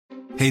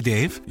Hey,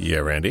 Dave. Yeah,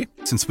 Randy.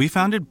 Since we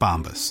founded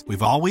Bombas,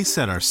 we've always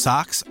said our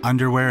socks,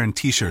 underwear, and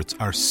T-shirts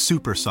are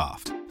super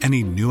soft.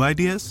 Any new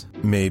ideas?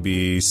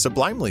 Maybe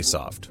sublimely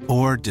soft.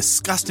 Or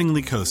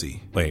disgustingly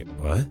cozy. Wait,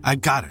 what? I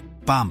got it.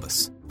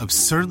 Bombas.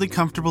 Absurdly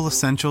comfortable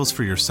essentials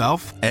for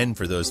yourself and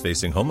for those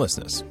facing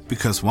homelessness.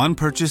 Because one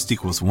purchased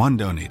equals one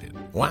donated.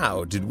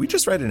 Wow, did we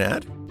just write an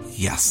ad?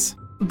 Yes.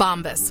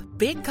 Bombas.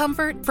 Big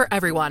comfort for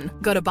everyone.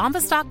 Go to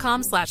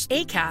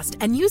bombas.com/ACAST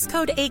and use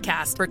code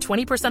ACAST for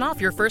 20%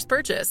 off your first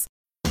purchase.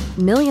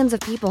 Millions of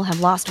people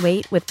have lost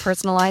weight with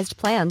personalized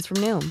plans from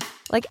Noom.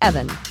 Like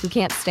Evan, who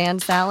can't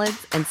stand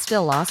salads and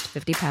still lost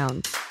 50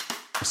 pounds.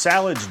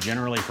 Salads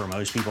generally for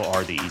most people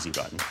are the easy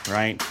button,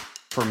 right?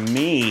 For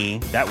me,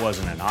 that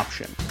wasn't an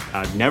option.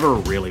 I never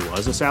really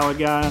was a salad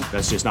guy.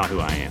 That's just not who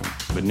I am.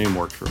 But Noom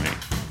worked for me.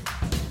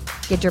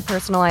 Get your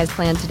personalized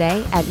plan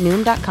today at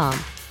Noom.com.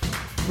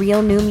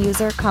 Real Noom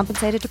user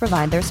compensated to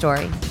provide their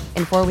story.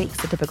 In 4 weeks,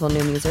 the typical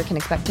Noom user can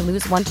expect to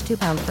lose 1 to 2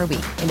 pounds per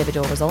week.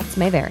 Individual results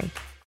may vary.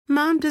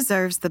 Mom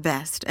deserves the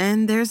best,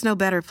 and there's no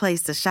better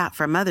place to shop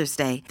for Mother's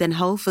Day than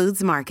Whole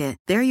Foods Market.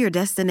 They're your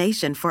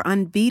destination for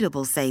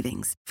unbeatable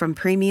savings, from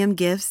premium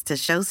gifts to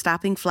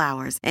show-stopping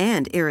flowers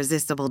and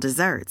irresistible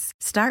desserts.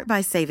 Start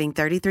by saving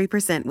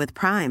 33% with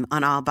Prime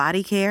on all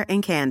body care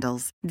and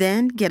candles.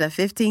 Then get a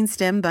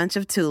 15-stem bunch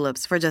of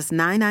tulips for just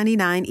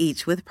 $9.99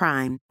 each with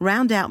Prime.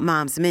 Round out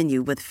Mom's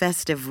menu with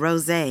festive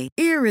rosé,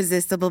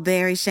 irresistible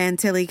berry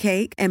chantilly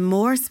cake, and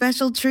more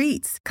special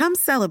treats. Come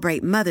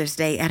celebrate Mother's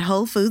Day at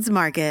Whole Foods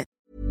Market.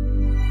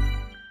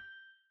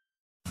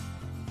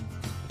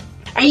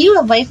 Are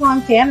you a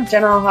lifelong fan of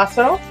General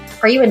Hospital?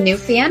 Are you a new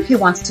fan who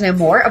wants to know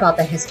more about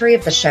the history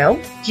of the show?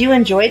 Do you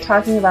enjoy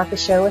talking about the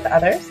show with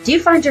others? Do you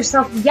find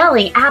yourself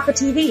yelling at the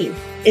TV?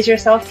 Is your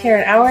self-care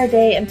an hour a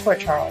day in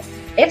Port Charles?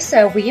 If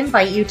so, we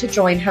invite you to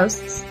join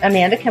hosts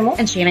Amanda Kimmel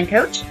and Shannon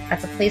Coach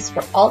at the place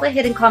where all the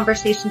hidden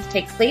conversations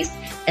take place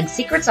and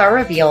secrets are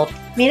revealed.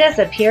 Meet us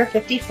at Pier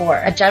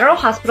 54, a General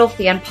Hospital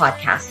fan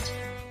podcast.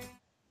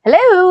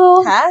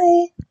 Hello.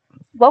 Hi.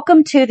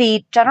 Welcome to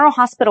the General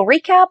Hospital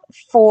recap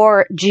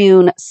for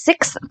June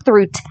 6th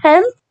through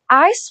 10th.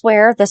 I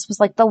swear this was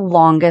like the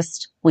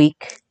longest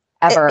week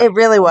ever. It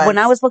really was. When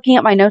I was looking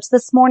at my notes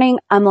this morning,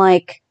 I'm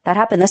like, that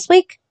happened this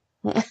week?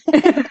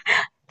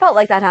 Felt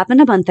like that happened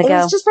a month ago.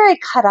 It was just very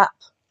cut up.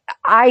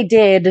 I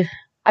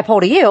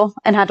pulled a U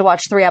and had to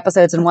watch 3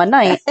 episodes in one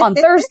night on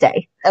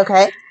Thursday.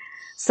 Okay.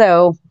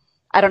 So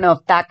I don't know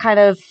if that kind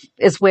of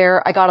is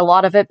where I got a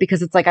lot of it,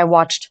 because it's like I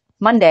watched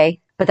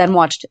Monday, but then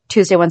watched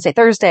Tuesday, Wednesday,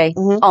 Thursday,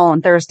 all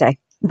on Thursday.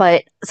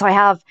 But so I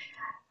have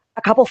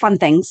a couple fun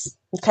things.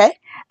 Okay.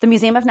 The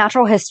Museum of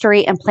Natural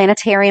History and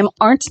Planetarium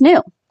aren't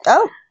new.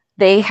 Oh.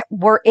 They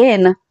are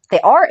in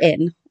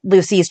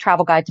Lucy's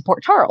Travel Guide to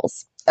Port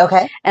Charles.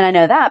 Okay. And I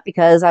know that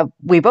because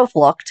we both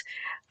looked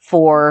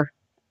for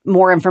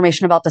more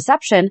information about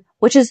deception,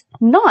 which is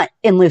not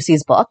in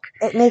Lucy's book.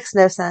 It makes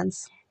no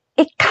sense.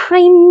 It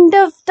kind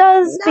of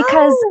does,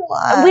 because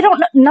we don't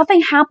know.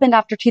 Nothing happened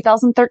after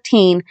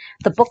 2013.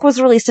 The book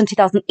was released in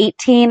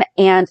 2018,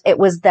 and it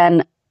was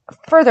then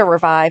further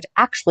revived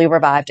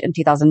in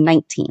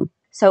 2019.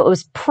 So it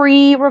was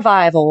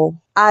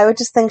pre-revival. I would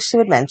just think she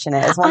would mention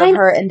it as one of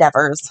her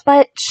endeavors.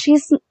 But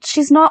she's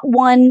not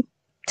one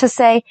to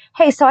say,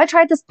 hey, so I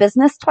tried this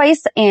business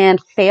twice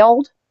and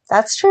failed.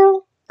 That's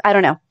true. I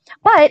don't know.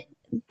 But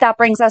that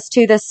brings us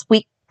to this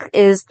week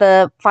is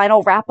the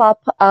final wrap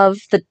up of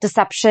the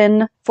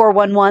Deception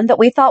 411 that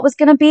we thought was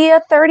going to be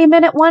a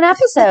 30-minute one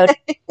episode.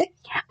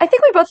 I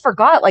think we both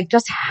forgot like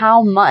just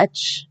how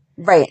much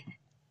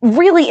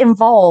really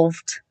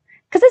involved,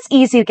 because it's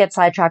easy to get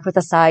sidetracked with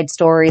the side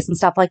stories and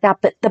stuff like that.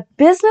 But the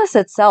business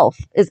itself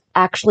is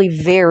actually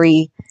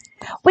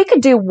we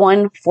could do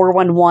one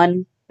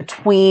 411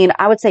 between,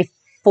 I would say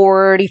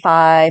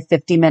 45,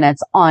 50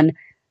 minutes on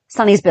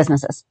Sunny's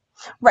businesses.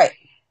 Right.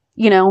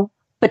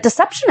 But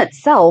Deception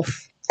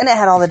itself. And it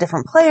had all the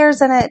different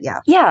players in it. Yeah.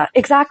 Yeah,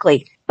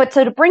 exactly. But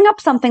so to bring up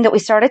something that we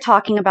started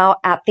talking about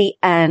at the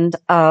end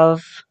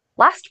of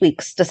last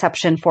week's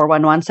Deception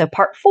 411, so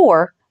part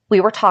 4, we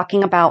were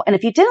talking about, and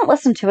if you didn't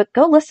listen to it,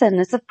 go listen.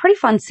 It's a pretty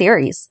fun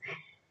series.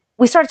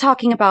 We started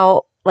talking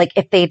about like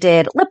if they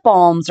did lip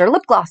balms or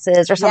lip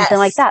glosses or something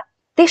like that,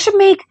 they should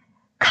make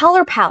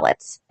color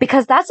palettes,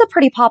 because that's a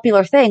pretty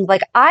popular thing.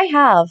 Like I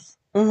have,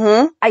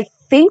 I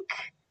think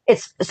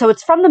it's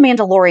from The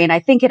Mandalorian. I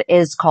think it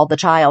is called The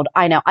Child.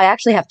 I know. I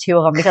actually have 2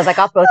 of them because I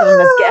got both of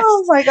them as gifts.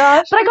 Oh my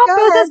gosh. But I got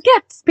both as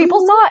gifts.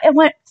 People saw it and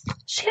went,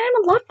 Shannon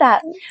would love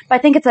that. But I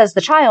think it says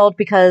The Child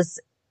because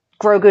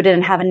Grogu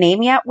didn't have a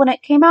name yet when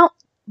it came out.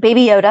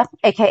 Baby Yoda,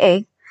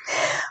 aka.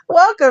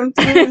 Welcome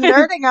to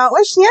Nerding Out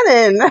with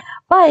Shannon.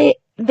 But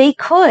they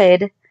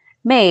could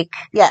make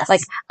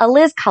like a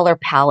Liz color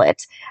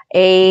palette,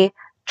 a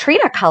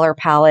Trina color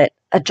palette,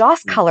 a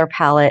Joss color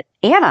palette,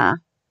 Anna,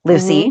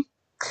 Lucy.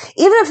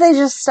 Even if they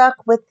just stuck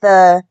with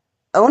the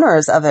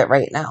owners of it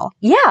right now.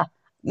 Yeah.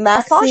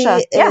 Maxie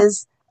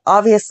is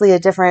obviously a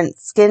different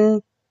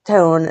skin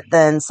tone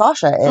than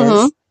Sasha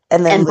is.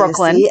 And then Lucy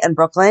Brooklyn. and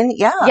Brooklyn.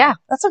 Yeah. Yeah.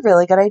 That's a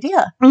really good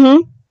idea.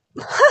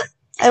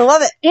 I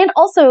love it. And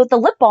also the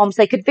lip balms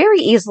they could very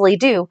easily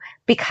do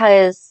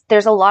because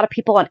there's a lot of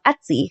people on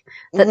Etsy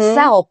that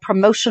sell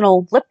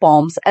promotional lip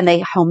balms and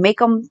they make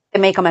them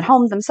at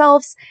home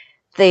themselves.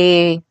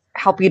 They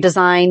help you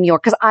design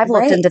because I've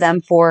looked into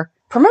them for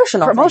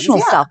promotional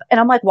things, stuff. And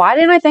I'm like, why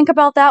didn't I think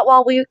about that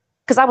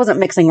because I wasn't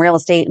mixing real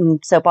estate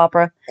and soap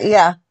opera.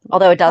 Yeah.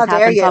 Although it does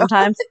happen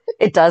sometimes.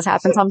 It does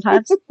happen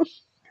sometimes.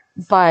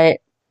 But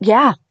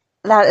yeah.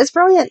 That is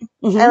brilliant.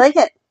 I like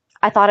it.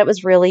 I thought it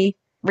was really,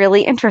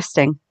 really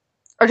interesting.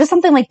 Or just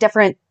something like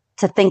different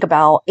to think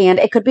about. And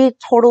it could be a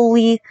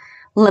totally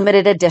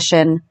limited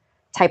edition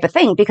type of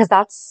thing because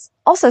that's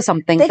also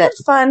something they could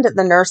fund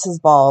the nurses'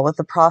 ball with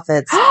the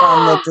profits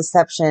from the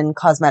Deception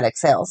cosmetic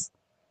sales.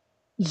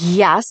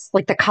 Yes,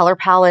 like the color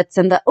palettes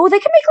and they can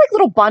make like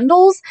little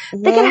bundles.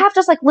 They could have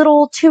just like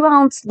little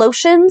 2-ounce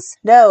lotions.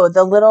 No,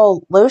 the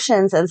little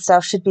lotions and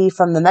stuff should be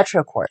from the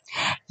Metro Court.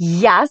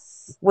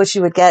 Yes. Which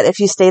you would get if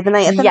you stayed the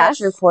night at the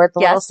Metro Court, the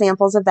little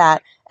samples of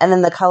that. And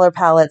then the color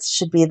palettes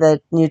should be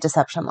the new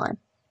Deception line.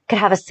 Could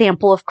have a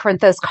sample of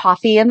Corinthos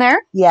coffee in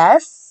there.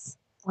 Yes.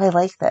 I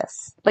like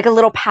this. Like a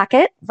little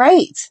packet.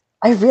 Right.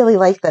 I really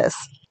like this.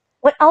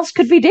 What else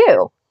could we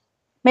do?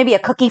 Maybe a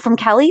cookie from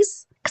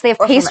Kelly's? Because they have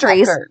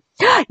pastries.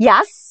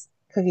 Yes.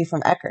 Cookie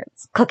from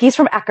Eckert's. Cookies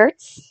from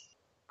Eckert's.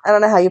 I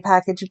don't know how you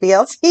package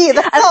BLT.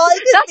 That's all I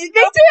can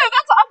think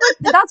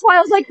of. That's why I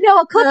was like, no,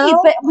 a cookie.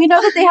 No. But we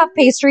know that they have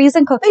pastries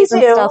and cookies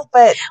and stuff.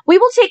 But we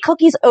will take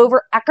cookies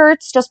over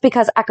Eckert's just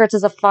because Eckert's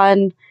is a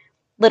fun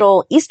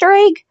little Easter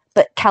egg.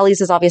 But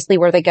Kelly's is obviously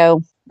where they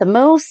go the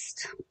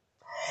most.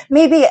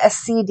 Maybe a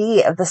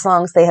CD of the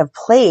songs they have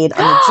played on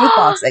the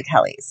jukebox at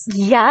Kelly's.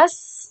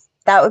 Yes.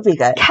 That would be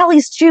good.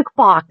 Kelly's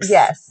jukebox.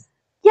 Yes.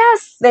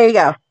 Yes. There you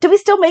go. Do we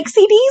still make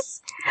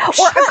CDs?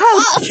 Or a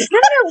code.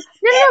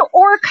 No.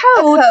 Or a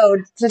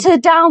code to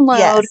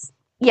download.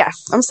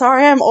 Yes. I'm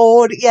sorry, I'm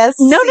old. Yes.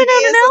 No.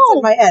 It's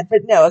in my head,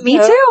 but no. Me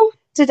too.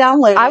 To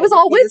download. I was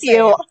all with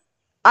you.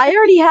 I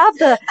already have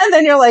And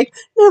then you're like,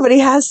 nobody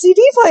has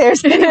CD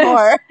players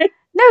anymore.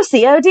 No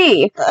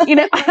COD.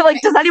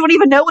 Like, does anyone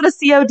even know what a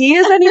COD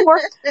is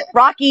anymore?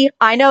 Rocky,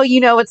 I know you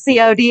know what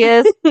COD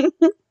is.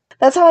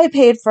 That's how I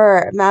paid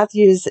for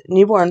Matthew's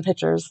newborn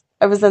pictures.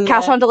 I was in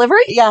cash on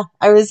delivery? Yeah,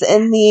 I was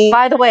in the...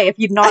 By the way, if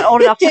you're not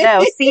old enough to know,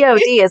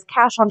 COD is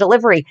cash on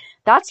delivery.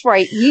 That's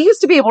right. You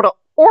used to be able to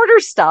order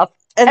stuff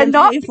and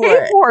not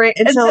pay for it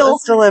until it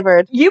was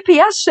delivered.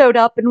 UPS showed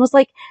up and was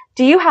like,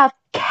 do you have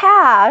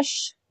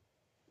cash?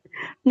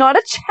 Not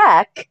a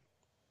check.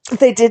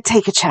 They did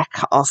take a check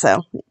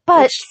also.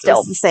 But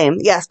still. the same.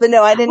 Yes, but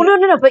no, I didn't. Well,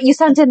 no. But you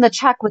sent in the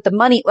check with the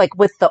money, like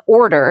with the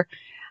order.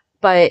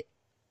 But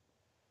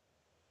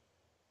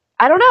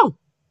I don't know.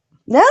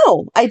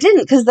 No, I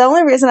didn't. Because the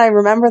only reason I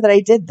remember that I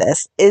did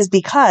this is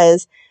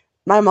because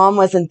my mom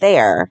wasn't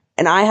there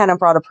and I hadn't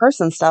brought a purse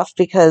and stuff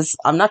because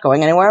I'm not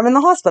going anywhere. I'm in the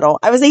hospital.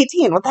 I was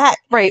 18. What the heck?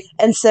 Right.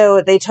 And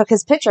so they took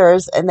his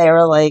pictures and they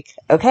were like,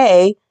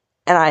 okay.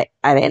 And I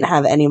didn't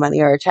have any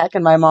money or a check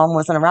and my mom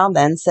wasn't around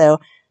then.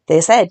 So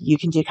they said, you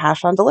can do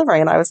cash on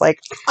delivery. And I was like,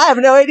 I have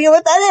no idea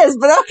what that is,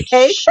 but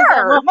okay. Sure.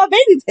 I want my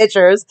baby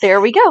pictures.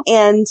 There we go.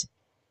 And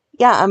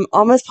yeah, I'm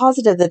almost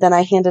positive that then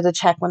I handed a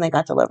check when they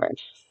got delivered.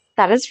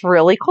 That is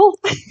really cool.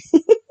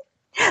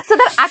 So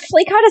that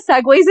actually kind of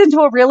segues into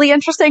a really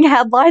interesting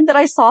headline that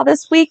I saw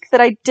this week that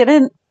I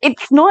didn't,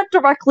 it's not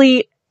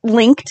directly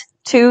linked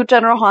to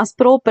General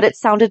Hospital, but it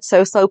sounded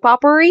so soap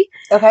opera-y.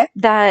 Okay.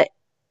 That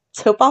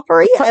soap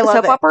opera-y? I love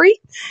soap opera-y.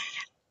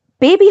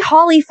 Baby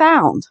Holly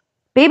found.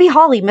 Baby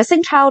Holly,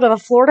 missing child of a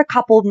Florida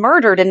couple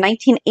murdered in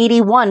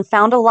 1981,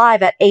 found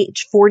alive at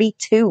age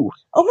 42.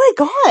 Oh my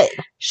God.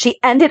 She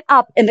ended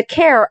up in the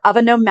care of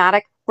a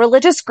nomadic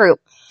religious group.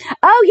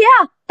 Oh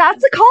yeah,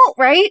 that's a cult,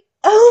 right?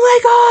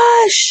 Oh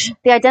my gosh.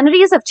 The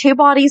identities of two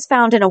bodies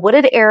found in a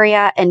wooded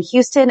area in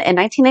Houston in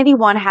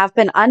 1981 have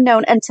been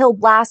unknown until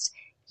last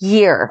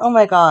year. Oh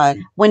my God.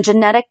 When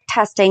genetic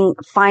testing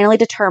finally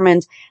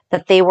determined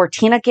that they were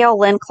Tina Gail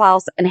Lynn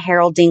Klaus and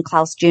Harold Dean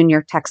Klaus Jr.,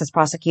 Texas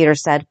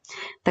prosecutors said.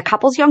 The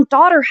couple's young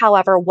daughter,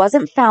 however,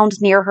 wasn't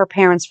found near her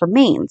parents'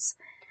 remains.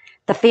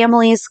 The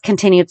families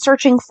continued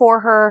searching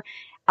for her.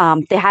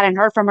 They hadn't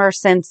heard from her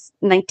since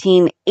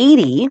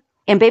 1980.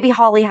 And baby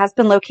Holly has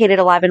been located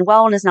alive and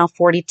well and is now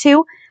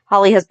 42.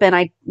 Holly has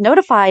been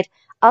notified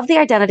of the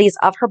identities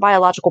of her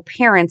biological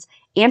parents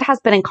and has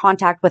been in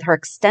contact with her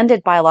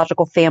extended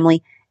biological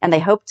family, and they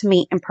hope to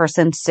meet in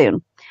person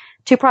soon.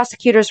 Two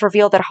prosecutors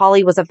revealed that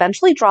Holly was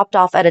eventually dropped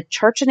off at a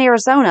church in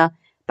Arizona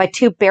by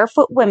two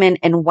barefoot women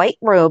in white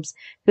robes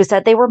who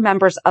said they were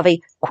members of a,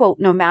 quote,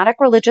 nomadic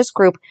religious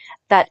group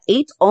that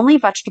ate only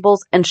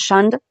vegetables and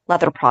shunned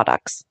leather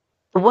products.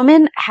 The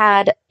women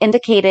had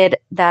indicated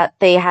that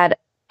they had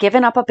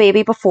given up a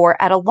baby before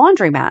at a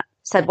laundromat,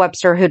 said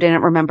Webster, who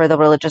didn't remember the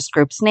religious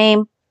group's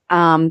name.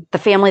 The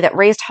family that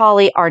raised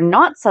Holly are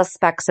not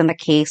suspects in the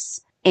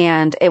case,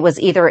 and it was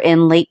either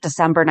in late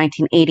December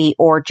 1980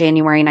 or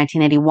January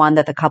 1981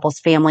 that the couple's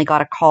family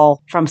got a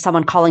call from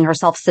someone calling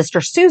herself Sister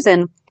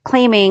Susan,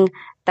 claiming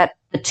that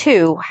the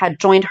two had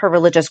joined her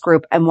religious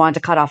group and wanted to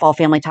cut off all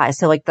family ties.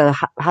 So like the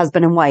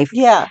husband and wife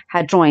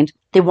had joined.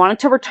 They wanted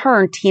to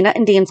return Tina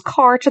and Dean's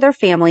car to their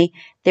family.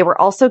 They were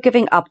also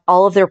giving up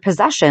all of their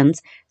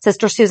possessions.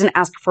 Sister Susan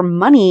asked for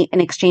money in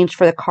exchange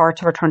for the car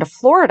to return to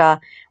Florida,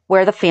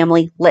 where the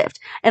family lived.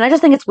 And I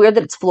just think it's weird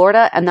that it's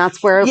Florida and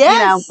that's where,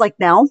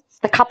 no.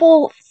 The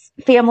couple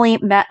family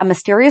met a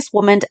mysterious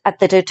woman at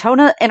the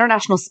Daytona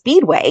International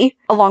Speedway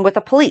along with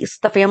the police.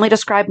 The family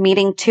described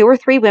meeting 2 or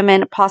 3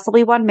 women,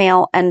 possibly one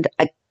male, and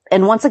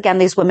once again,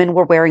 these women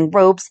were wearing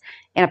robes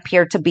and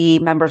appeared to be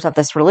members of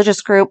this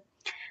religious group.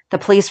 The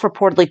police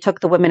reportedly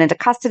took the women into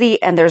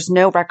custody, and there's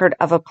no record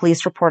of a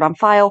police report on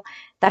file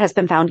that has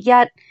been found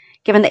yet.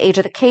 Given the age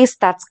of the case,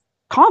 that's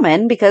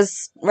common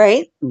because,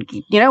 right,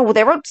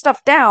 they wrote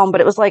stuff down,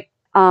 but it was like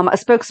a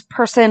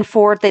spokesperson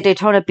for the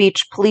Daytona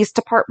Beach Police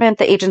Department,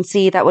 the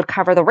agency that would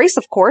cover the race,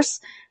 of course,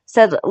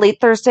 said late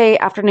Thursday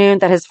afternoon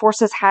that his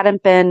forces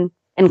hadn't been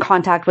in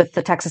contact with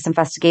the Texas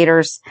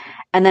investigators.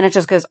 And then it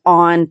just goes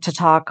on to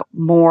talk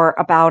more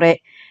about it.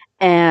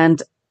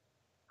 And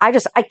I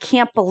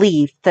can't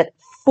believe that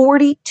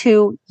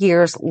 42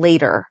 years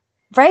later,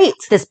 right,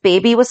 this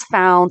baby was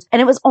found,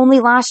 and it was only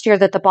last year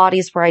that the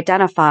bodies were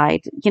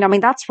identified.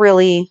 That's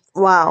really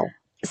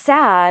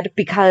sad,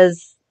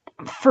 because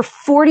for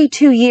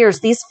 42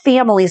 years, these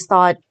families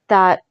thought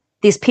that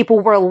these people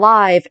were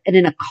alive and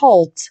in a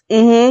cult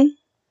and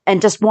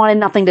just wanted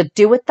nothing to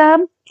do with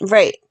them.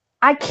 Right.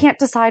 I can't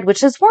decide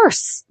which is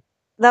worse.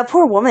 That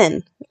poor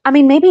woman.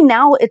 Maybe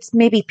now it's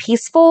maybe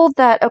peaceful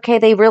that, okay,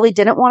 they really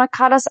didn't want to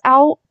cut us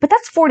out, but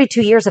that's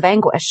 42 years of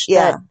anguish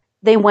that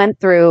they went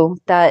through,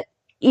 that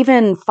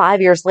even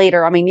 5 years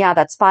later,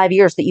 that's 5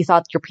 years that you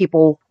thought your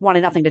people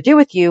wanted nothing to do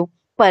with you,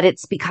 but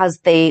it's because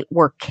they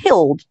were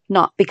killed,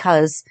 not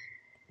because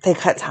they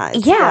cut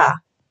ties. Yeah.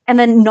 And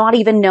then not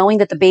even knowing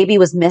that the baby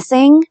was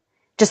missing,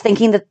 just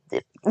thinking that,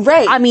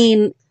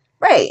 right.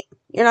 Right.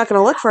 You're not going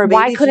to look for a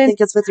baby if you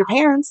think it's with your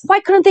parents. Why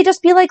couldn't they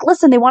just be like,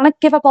 listen, they want to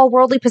give up all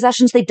worldly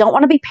possessions. They don't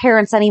want to be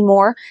parents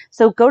anymore.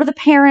 So go to the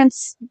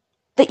parents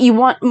that you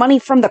want money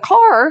from the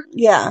car.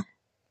 Yeah.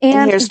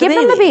 And give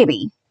them the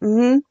baby.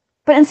 Mm-hmm.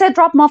 But instead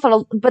drop them off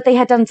but they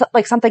had done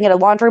something at a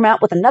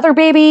laundromat with another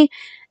baby.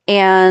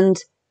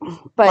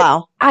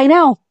 Wow. I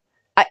know.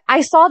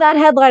 I saw that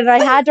headline and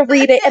I had to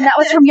read it. And that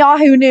was from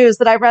Yahoo News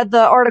that I read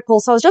the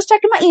article. So I was just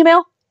checking my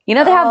email. They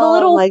have the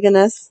little... Oh, my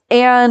goodness.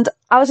 And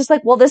I was just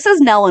like, well, this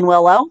is Nell and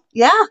Willow.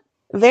 Yeah.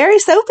 Very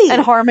soapy.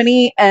 And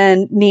Harmony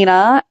and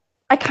Nina.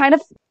 I kind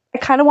of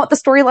want the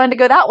storyline to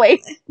go that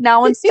way.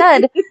 Now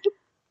instead,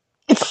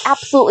 it's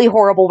absolutely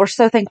horrible. We're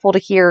so thankful to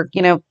hear,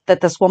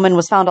 that this woman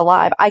was found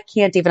alive. I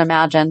can't even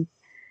imagine.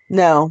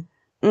 No.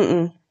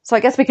 Mm-mm. So I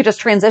guess we could just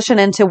transition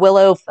into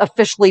Willow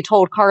officially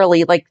told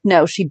Carly,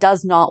 no, she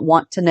does not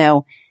want to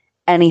know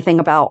anything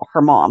about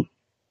her mom.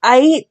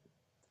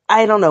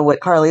 I don't know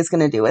what Carly's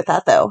going to do with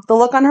that, though. The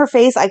look on her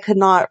face, I could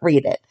not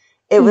read it.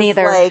 It was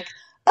like,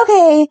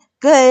 okay,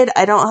 good.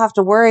 I don't have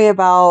to worry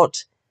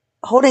about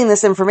holding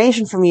this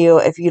information from you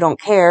if you don't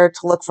care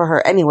to look for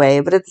her anyway.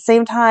 But at the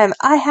same time,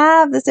 I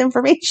have this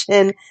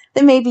information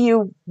that maybe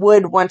you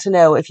would want to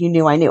know if you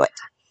knew I knew it.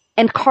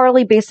 And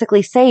Carly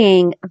basically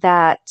saying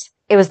that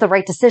it was the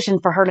right decision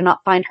for her to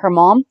not find her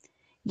mom.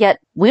 Yet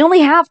we only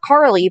have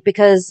Carly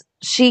because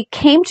she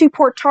came to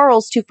Port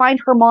Charles to find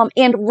her mom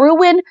and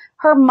ruin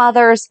her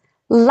mother's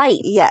life.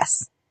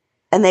 Yes.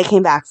 And they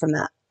came back from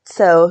that.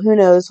 So who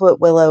knows what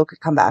Willow could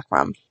come back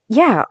from.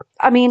 Yeah.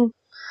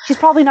 She's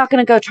probably not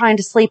going to go trying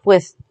to sleep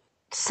with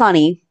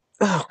Sonny.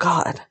 Oh,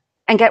 God.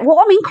 And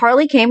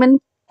Carly came and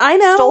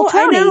stole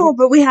Tony. I know,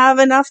 but we have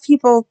enough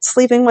people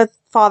sleeping with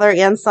father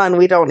and son.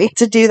 We don't need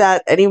to do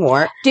that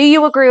anymore. Do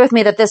you agree with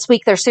me that this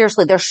week they're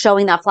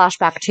showing that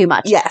flashback too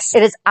much? Yes.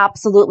 It is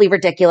absolutely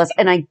ridiculous.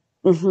 And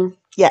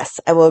yes,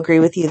 I will agree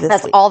with you this week.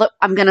 That's all that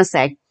I'm going to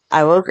say.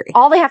 I will agree.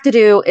 All they have to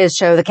do is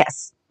show the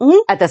kiss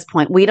at this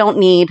point. We don't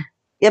need...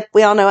 Yep,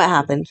 we all know what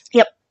happened.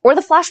 Yep. Or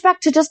the flashback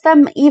to just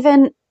them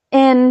even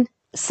in...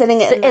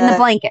 Sitting in the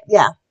blanket.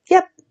 Yeah.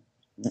 Yep.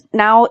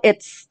 Now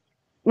it's...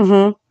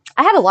 I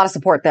had a lot of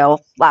support, though,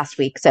 last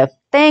week. So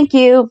thank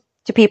you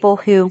to people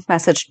who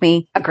messaged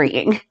me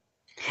agreeing.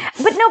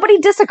 But nobody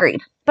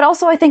disagreed. But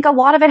also, I think a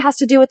lot of it has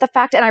to do with the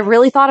fact, and I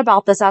really thought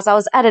about this as I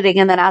was editing,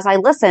 and then as I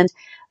listened,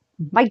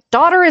 my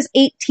daughter is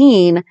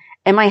 18,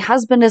 and my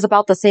husband is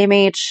about the same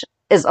age,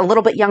 is a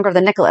little bit younger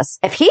than Nicholas.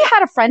 If he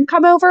had a friend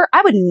come over,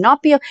 I would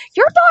not be... Your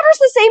daughter's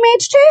the same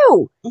age,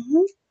 too.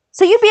 Mm-hmm.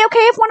 So you'd be okay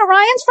if one of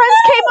Ryan's friends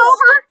came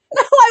over?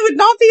 No, I would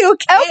not be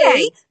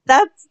okay.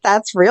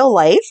 That's real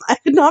life. I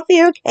would not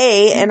be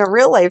okay in a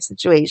real life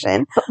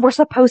situation. But we're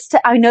supposed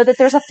to... I know that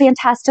there's a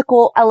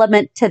fantastical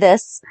element to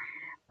this,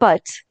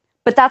 but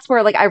that's where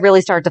I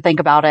really started to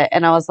think about it.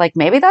 And I was like,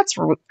 maybe that's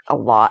a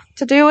lot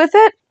to do with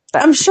it.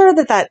 But I'm sure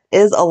that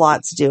is a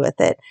lot to do with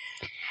it.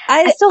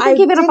 I still think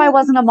even if I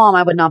wasn't a mom,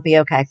 I would not be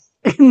okay.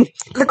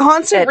 The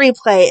constant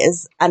replay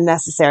is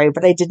unnecessary,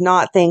 but I did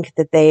not think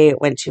that they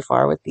went too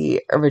far with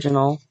the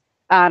original.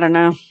 I don't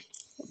know.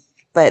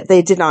 But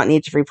they did not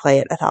need to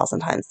replay it 1,000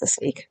 times this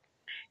week.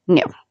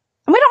 No.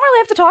 And we don't really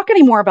have to talk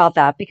anymore about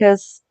that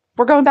because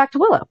we're going back to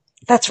Willow.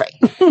 That's right.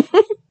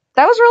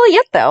 That was really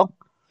it, though.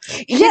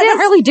 She didn't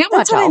really do much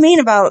That's what else. I mean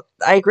about,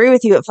 I agree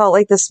with you. It felt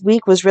like this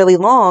week was really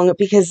long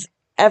because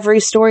every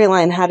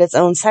storyline had its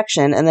own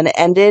section and then it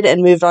ended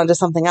and moved on to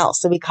something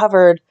else. So we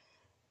covered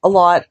a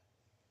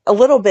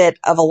little bit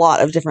of a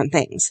lot of different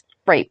things.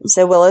 Right.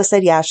 So Willow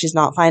said, yeah, she's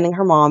not finding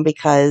her mom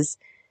because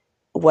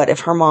what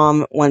if her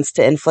mom wants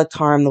to inflict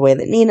harm the way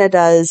that Nina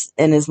does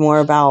and is more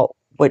about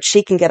what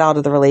she can get out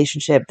of the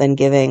relationship than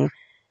giving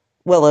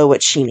Willow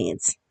what she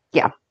needs.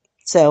 Yeah.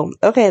 So,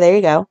 okay, there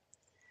you go.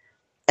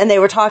 And they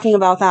were talking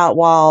about that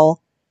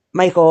while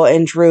Michael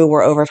and Drew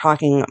were over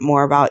talking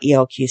more about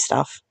ELQ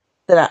stuff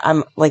that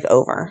I'm like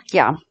over.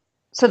 Yeah.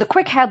 So the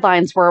quick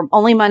headlines were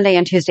only Monday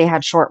and Tuesday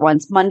had short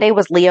ones. Monday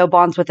was Leo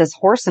bonds with his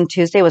horse, and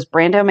Tuesday was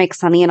Brando makes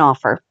Sunny an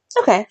offer.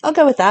 Okay, I'll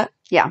go with that.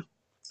 Yeah.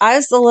 I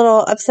was a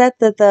little upset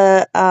that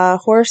the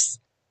horse.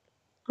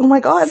 Oh my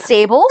God!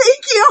 Stable.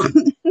 Thank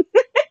you.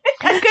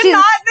 I could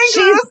not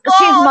think of the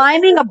She's song.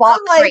 miming a box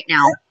I'm like, right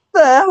now.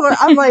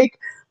 I'm like,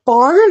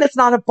 barn? It's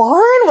not a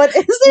barn? What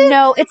is it?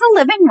 No, it's a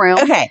living room.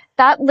 Okay.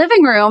 That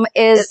living room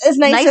is It's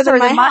nicer than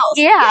my house.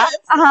 Yeah. Yes.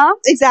 Uh-huh.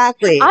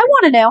 Exactly. I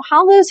want to know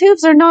how those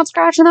hooves are not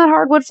scratching that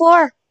hardwood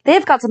floor.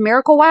 They've got some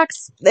miracle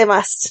wax. They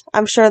must.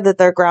 I'm sure that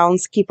their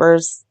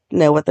groundskeepers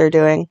know what they're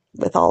doing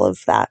with all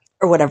of that.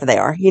 Or whatever they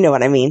are. You know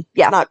what I mean.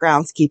 Yeah. Not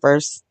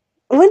groundskeepers.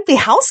 It wouldn't be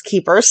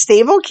housekeepers.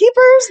 Stable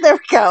keepers? There we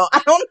go.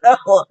 I don't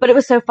know. But it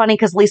was so funny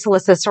because Lisa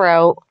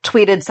LaCicero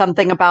tweeted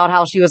something about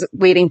how she was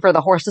waiting for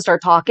the horse to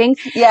start talking.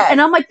 Yeah. And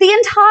I'm like, the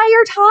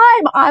entire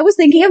time I was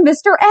thinking of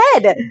Mr.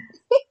 Ed.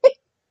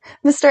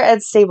 Mr.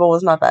 Ed's stable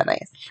was not that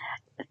nice.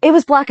 It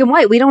was black and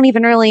white. We don't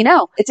even really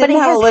know. It didn't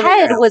but have a his living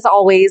head room. was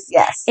always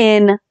Yes.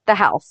 in the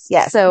house.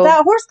 Yes. So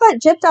that horse got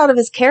gypped out of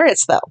his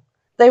carrots, though.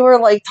 They were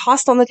like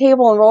tossed on the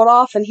table and rolled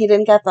off, and he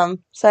didn't get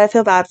them. So I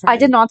feel bad for him. I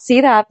did not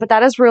see that, but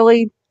that is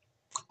really...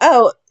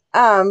 Oh,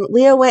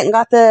 Leo went and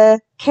got the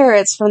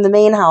carrots from the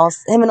main house.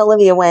 Him and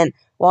Olivia went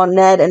while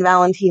Ned and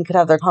Valentine could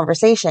have their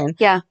conversation.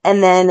 Yeah.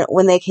 And then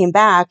when they came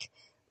back,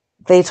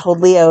 they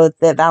told Leo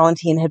that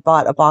Valentine had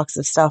bought a box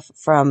of stuff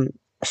from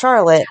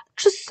Charlotte.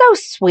 Which is so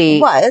sweet.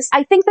 It was.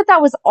 I think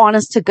that was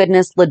honest to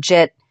goodness,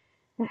 legit.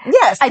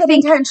 Yes, I good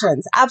think-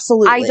 intentions.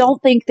 Absolutely. I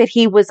don't think that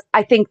he was...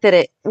 I think that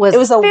it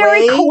was a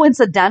very way-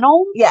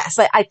 coincidental. Yes.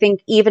 But I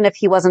think even if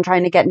he wasn't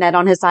trying to get Ned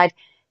on his side,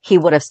 he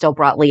would have still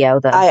brought Leo,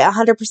 though. I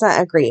 100%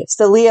 agree.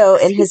 So Leo,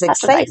 in his He's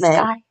such a nice excitement,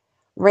 guy.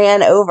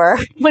 ran over.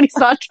 When he's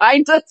not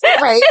trying to...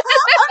 Right.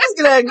 I'm just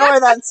going to ignore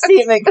that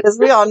statement because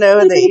we all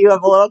know that you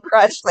have a little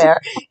crush there.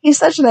 He's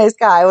such a nice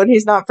guy when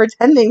he's not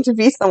pretending to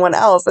be someone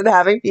else and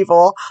having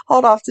people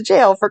hauled off to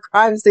jail for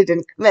crimes they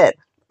didn't commit.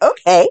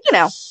 Okay. You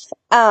know.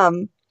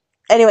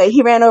 Anyway,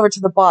 he ran over to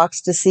the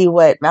box to see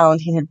what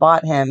Valentine had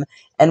bought him.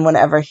 And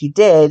whenever he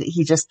did,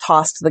 he just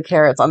tossed the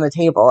carrots on the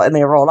table and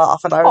they rolled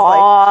off. And I was like,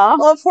 Aw.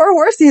 well, poor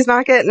horsey's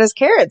not getting his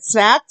carrots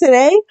snapped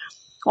today.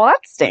 Well, that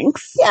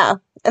stinks. Yeah.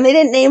 And they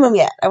didn't name him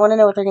yet. I want to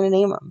know what they're going to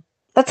name him.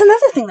 That's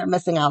another thing they're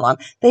missing out on.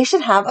 They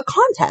should have a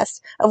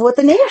contest of what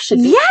the name should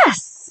be.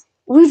 Yes.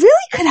 We really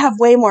could have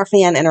way more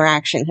fan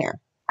interaction here.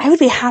 I would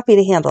be happy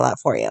to handle that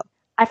for you.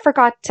 I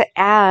forgot to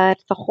add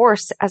the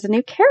horse as a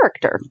new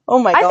character. Oh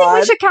my God. I think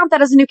we should count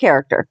that as a new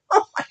character.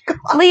 Oh my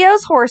God.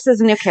 Leo's horse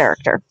is a new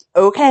character.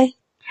 Okay.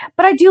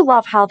 But I do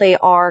love how they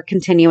are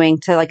continuing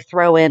to like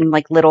throw in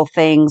like little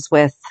things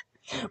with...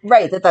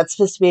 Right. That's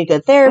supposed to be a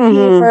good therapy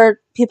Mhm. for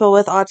people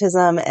with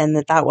autism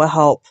and that will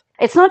help.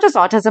 It's not just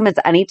autism, it's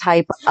any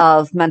type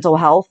of mental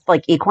health,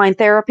 like equine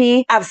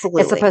therapy.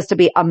 Absolutely. It's supposed to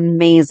be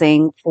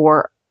amazing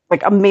for,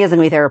 like,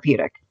 amazingly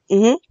therapeutic.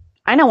 Mhm.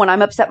 I know when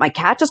I'm upset, my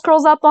cat just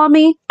curls up on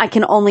me. I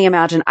can only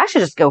imagine. I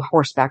should just go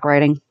horseback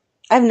riding.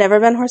 I've never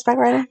been horseback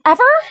riding.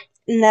 Ever?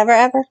 Never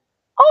ever.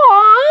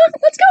 Aw,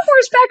 let's go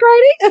horseback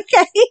riding.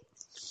 Okay.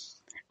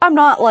 I'm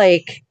not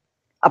like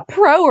a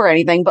pro or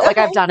anything, but like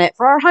Okay. I've done it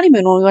for our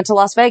honeymoon when we went to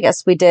Las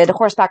Vegas. We did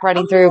horseback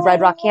riding through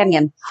Red Rock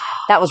Canyon.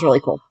 That was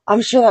really cool.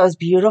 I'm sure that was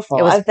beautiful.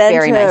 It was I've been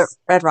very to nice.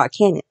 Red Rock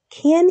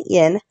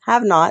Canyon,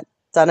 have not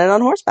done it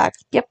on horseback.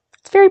 Yep.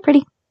 It's very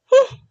pretty.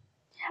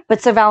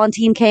 But so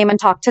Valentine came and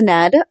talked to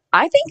Ned.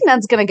 I think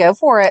Ned's going to go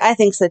for it. I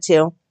think so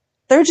too.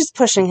 They're just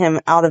pushing him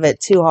out of it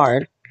too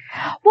hard.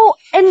 Well,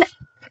 and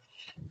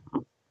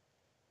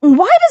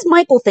why does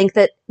Michael think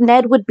that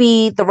Ned would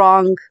be the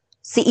wrong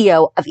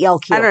CEO of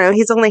ELQ? I don't know.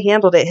 He's only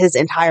handled it his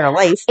entire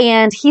life.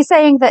 And he's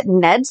saying that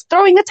Ned's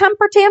throwing a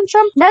temper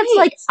tantrum. Ned's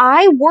Right. like,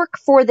 I work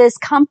for this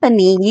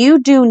company. You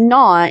do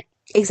not.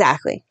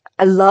 Exactly.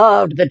 I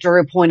loved that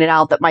Drew pointed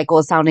out that Michael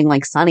is sounding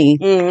like Sonny.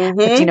 Mm-hmm.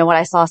 But do you know what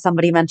I saw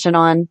somebody mention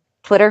on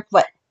Twitter?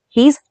 What?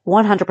 He's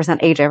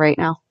 100% AJ right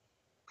now.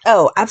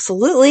 Oh,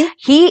 absolutely.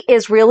 He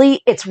is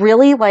really, it's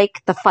really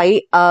like the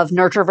fight of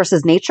nurture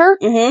versus nature.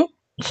 Mm-hmm.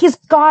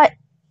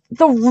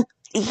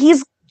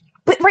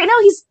 But right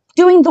now he's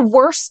doing the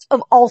worst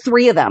of all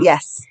three of them.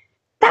 Yes,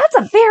 That's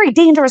a very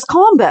dangerous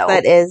combo.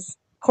 that is.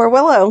 Poor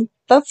Willow.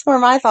 That's where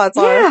my thoughts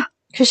are. Yeah.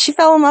 Because she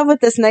fell in love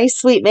with this nice,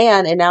 sweet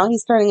man, and now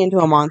he's turning into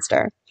a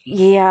monster.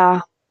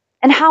 Yeah.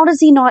 And how does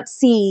he not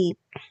see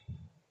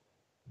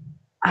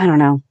I don't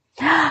know.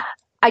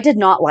 I did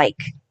not like,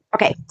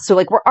 okay, so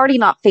like we're already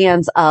not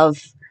fans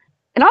of,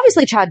 and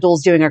obviously Chad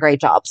Duell's doing a great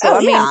job. So, I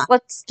mean,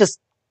 let's just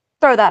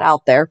throw that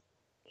out there.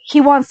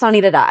 He wants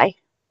Sonny to die.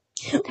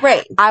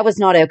 Right. I was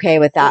not okay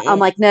with that. I'm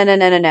like,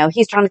 no.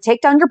 He's trying to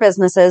take down your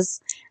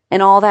businesses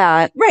and all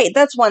that. Right.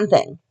 That's one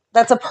thing.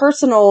 That's a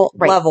personal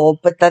level,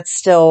 but that's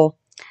still.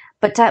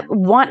 But to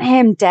want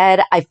him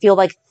dead, I feel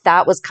like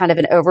that was kind of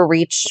an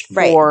overreach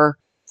for.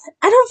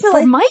 I don't feel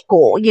like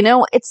Michael. You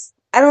know,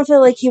 I don't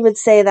feel like he would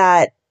say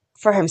that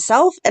for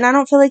himself, and I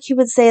don't feel like he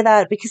would say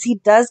that because he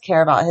does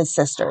care about his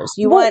sisters.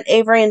 You want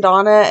Avery and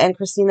Donna and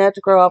Christina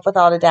to grow up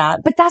without a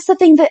dad. But that's the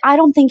thing that I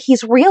don't think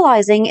he's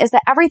realizing is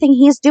that everything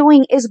he's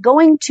doing is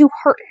going to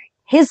hurt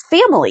his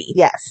family.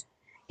 Yes.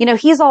 You know,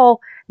 he's all,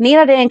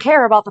 Nina didn't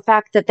care about the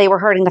fact that they were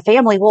hurting the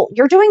family. Well,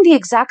 you're doing the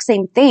exact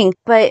same thing,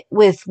 but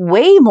with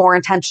way more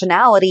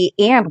intentionality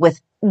and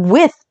with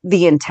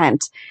the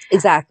intent.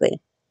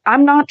 Exactly.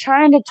 I'm not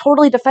trying to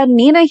totally defend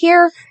Nina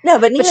here. No,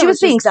 but Nina she was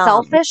being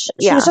selfish.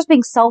 She was just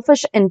being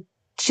selfish. And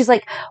she's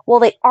like,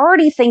 well, they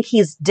already think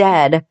he's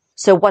dead.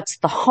 So what's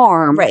the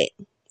harm? Right.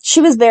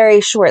 She was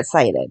very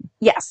short-sighted.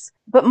 Yes.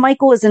 But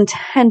Michael is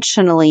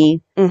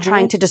intentionally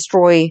trying to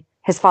destroy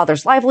his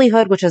father's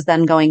livelihood, which is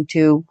then going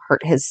to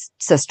hurt his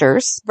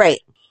sisters.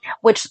 Right.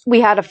 Which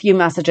we had a few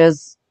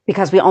messages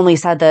because we only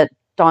said that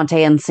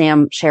Dante and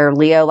Sam share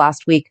Leo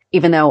last week,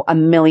 even though 1.5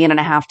 million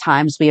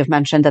times we have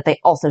mentioned that they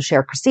also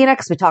share Christina,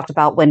 because we talked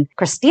about when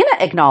Christina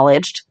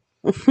acknowledged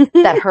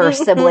that her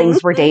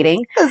siblings were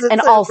dating,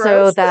 and so also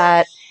gross.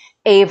 That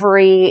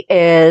Avery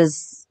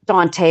is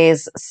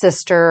Dante's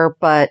sister,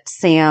 but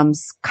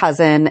Sam's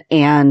cousin,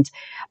 and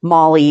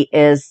Molly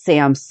is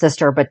Sam's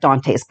sister, but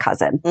Dante's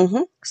cousin.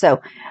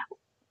 So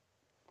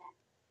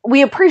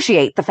we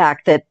appreciate the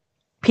fact that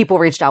people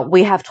reached out.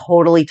 We have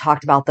totally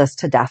talked about this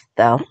to death,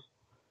 though.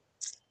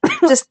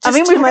 Just I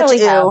mean, too much really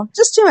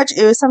just too much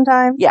ooh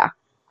sometimes. Yeah.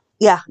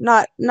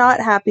 Not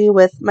happy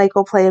with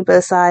Michael playing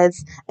both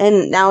sides.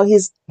 And now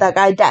that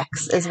guy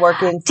Dex is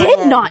working for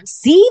him. Not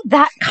see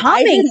that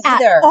coming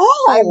at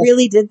all. I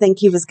really did think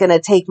he was going to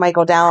take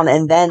Michael down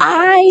and then.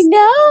 I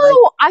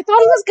know. I thought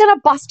he was going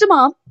to bust him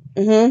up.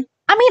 I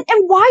mean,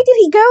 and why did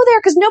he go there?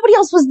 Because nobody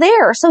else was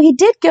there. So he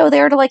did go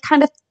there to like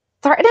kind of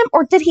threaten him,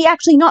 or did he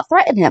actually not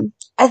threaten him?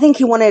 I think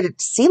he wanted it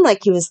to seem like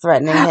he was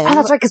threatening him. Oh,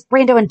 that's right, because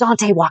Brando and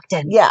Dante walked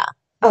in. Yeah.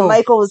 But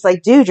Michael was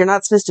like, dude, you're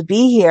not supposed to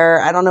be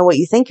here. I don't know what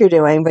you think you're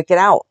doing, but get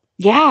out.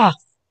 Yeah.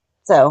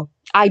 So.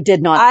 I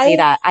did not see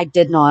that. I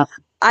did not.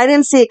 I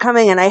didn't see it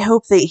coming, and I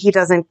hope that he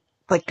doesn't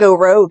like go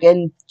rogue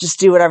and just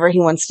do whatever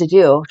he wants to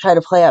do. Try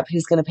to play up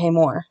who's going to pay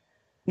more.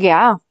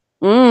 Yeah.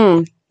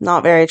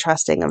 Not very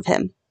trusting of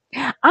him.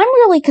 I'm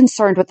really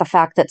concerned with the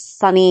fact that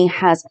Sonny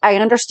has, I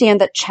understand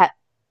that Chet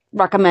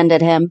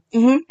recommended him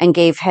and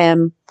gave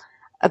him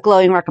a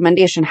glowing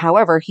recommendation.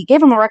 However, he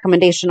gave him a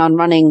recommendation on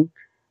running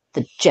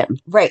the gym.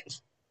 Right.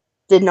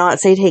 Did not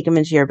say take him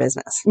into your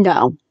business.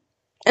 No.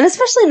 And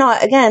especially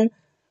not, again,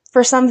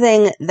 for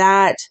something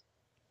that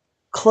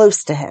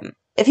close to him.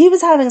 If he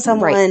was having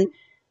someone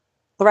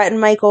threaten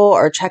Michael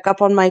or check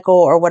up on Michael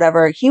or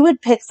whatever, he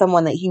would pick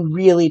someone that he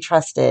really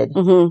trusted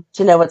to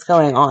know what's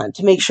going on,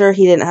 to make sure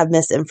he didn't have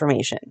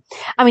misinformation.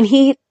 I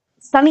mean,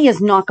 Sonny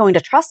is not going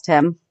to trust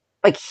him.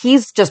 Like,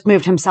 he's just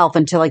moved himself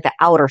into like the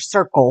outer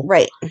circle.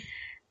 Right.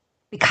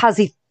 Because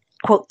he,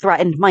 quote,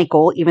 threatened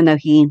Michael, even though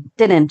he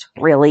didn't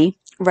really.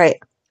 Right.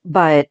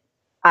 But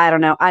I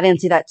don't know. I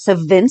didn't see that. So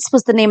Vince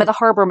was the name of the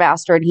harbor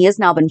master, and he has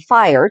now been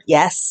fired.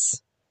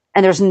 Yes.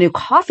 And there's a new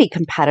coffee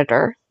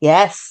competitor.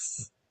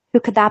 Yes. Who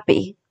could that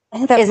be? I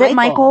think that's it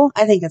Michael?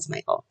 I think it's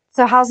Michael.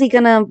 So how's he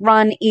going to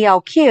run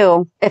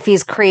ELQ if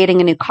he's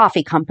creating a new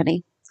coffee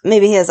company?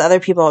 Maybe he has other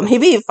people.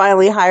 Maybe he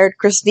finally hired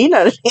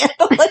Christina to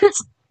handle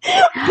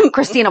it.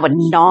 Christina would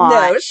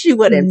not. No, she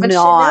wouldn't. But she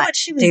knew what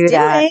she was doing.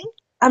 That.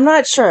 I'm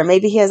not sure.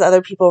 Maybe he has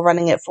other people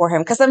running it for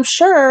him, because I'm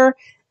sure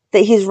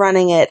that he's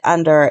running it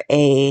under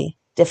a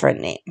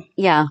different name.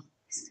 Yeah.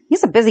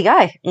 He's a busy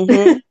guy.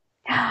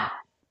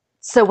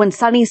 So when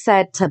Sonny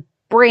said to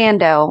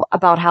Brando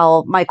about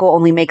how Michael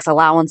only makes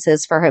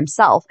allowances for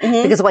himself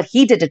because of what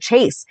he did to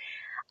Chase,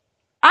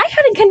 I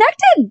hadn't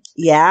connected.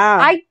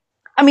 Yeah.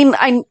 I mean,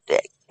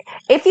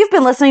 if you've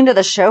been listening to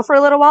the show for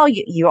a little while,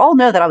 you all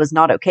know that I was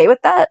not okay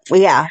with that.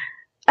 Yeah.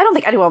 I don't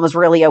think anyone was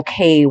really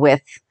okay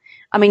with,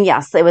 I mean,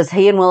 yes, it was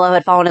he and Willow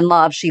had fallen in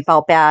love. She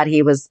felt bad.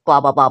 He was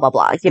blah, blah, blah, blah,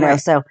 blah, you know,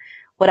 so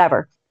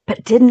whatever.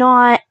 But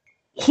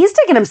he's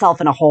digging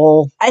himself in a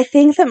hole. I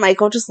think that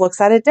Michael just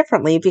looks at it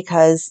differently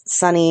because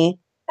Sonny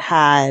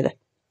had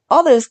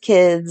all those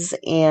kids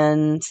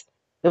and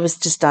it was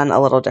just done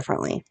a little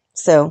differently.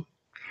 So.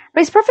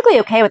 But he's perfectly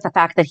okay with the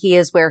fact that he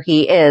is where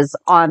he is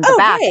on the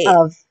back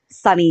of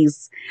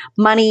Sonny's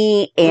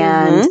money.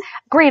 And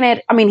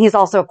granted, I mean, he's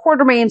also a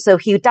Quartermain, so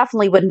he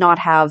definitely would not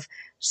have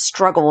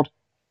struggled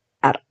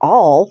at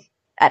all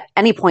at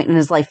any point in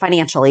his life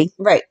financially.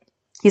 Right.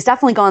 He's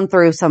definitely gone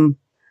through some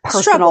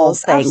personal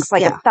things,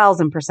 like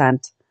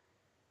 1,000%.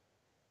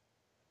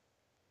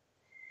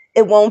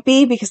 It won't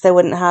be because they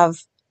wouldn't have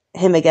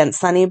him against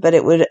Sonny, but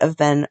it would have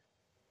been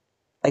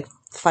like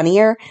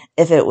funnier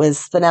if it was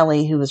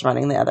Spinelli who was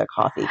running the other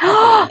coffee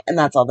company, and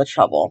that's all the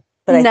trouble.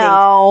 But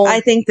I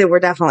think that we're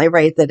definitely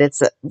right that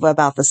it's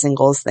about the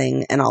singles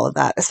thing and all of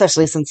that,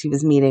 especially since he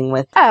was meeting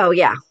with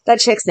that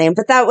chick's name.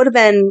 But that would have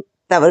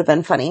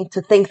been funny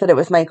to think that it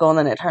was Michael and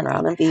then it turned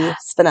around and be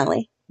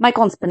Spinelli.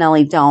 Michael and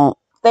Spinelli don't.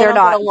 They're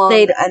not get along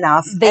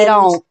enough. They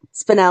don't.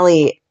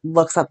 Spinelli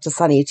looks up to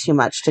Sonny too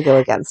much to go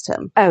against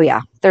him. Oh,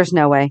 yeah. There's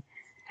no way.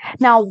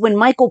 Now, when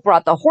Michael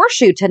brought the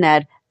horseshoe to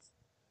Ned,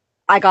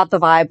 I got the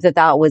vibe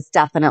that was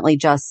definitely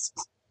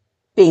just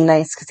being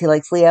nice because he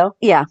likes Leo.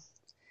 Yeah.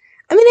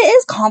 I mean, it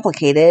is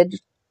complicated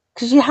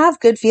because you have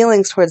good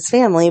feelings towards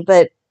family,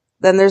 but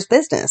then there's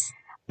business.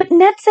 But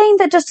Ned saying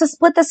that just to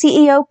split the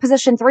CEO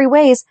position 3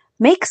 ways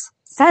makes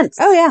sense.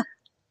 Oh, yeah.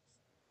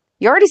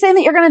 You're already saying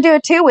that you're going to do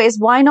it 2 ways.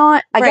 Why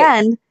not,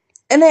 again? Right.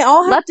 And they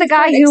all have let the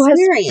guy who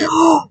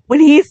has, when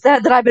he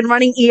said that I've been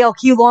running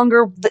ELQ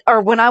longer,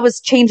 or when I was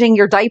changing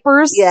your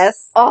diapers.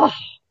 Yes. Oh,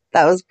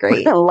 that was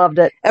great. I loved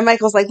it. And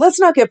Michael's like,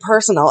 let's not get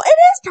personal. It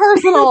is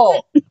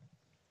personal.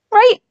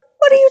 Right?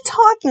 What are you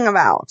talking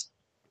about?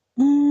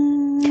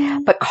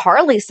 But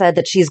Carly said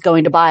that she's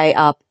going to buy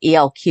up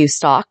ELQ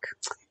stock.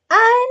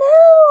 I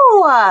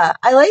know.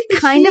 I like that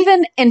kind of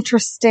an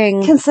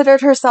interesting. Considered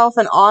herself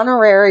an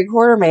honorary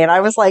quartermaid. I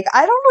was like,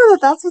 I don't know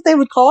that that's what they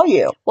would call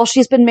you. Well,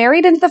 she's been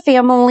married into the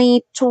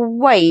family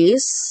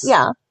twice.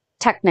 Yeah.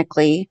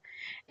 Technically,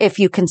 if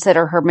you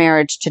consider her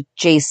marriage to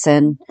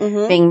Jason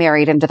being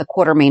married into the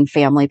Quartermain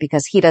family,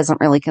 because he didn't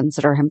really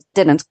consider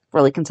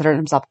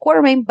himself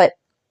Quartermain, but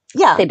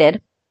yeah, they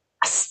did.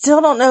 I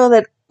still don't know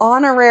that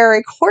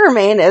honorary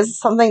Quartermain is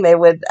something they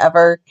would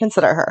ever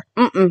consider her.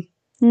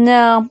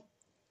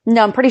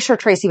 No, I'm pretty sure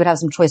Tracy would have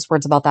some choice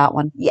words about that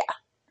one. Yeah.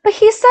 But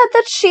he said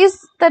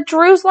that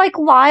Drew's like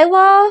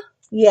Lila.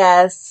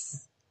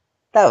 Yes.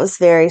 That was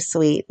very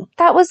sweet.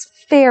 That was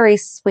very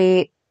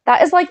sweet.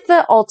 That is like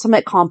the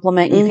ultimate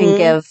compliment you can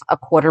give a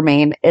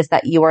Quartermain, is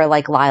that you are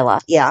like Lila.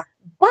 Yeah.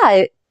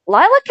 But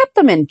Lila kept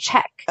them in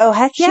check. Oh,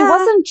 heck yeah. She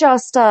wasn't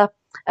just oh,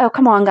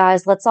 come on,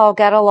 guys, let's all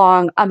get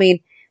along. I mean,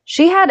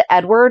 she had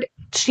Edward.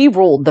 She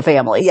ruled the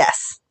family.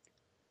 Yes.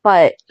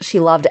 But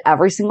she loved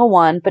every single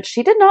one, but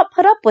she did not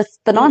put up with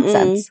the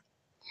nonsense.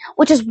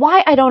 Which is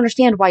why I don't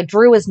understand why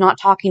Drew is not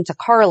talking to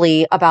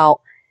Carly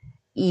about,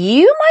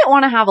 you might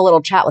want to have a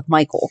little chat with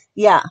Michael.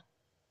 Yeah.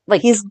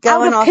 Like, he's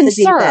going off the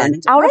deep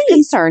end. Out of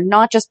concern,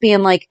 not just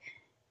being like,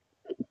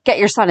 get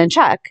your son in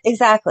check.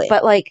 Exactly.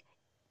 But like,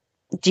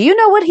 do you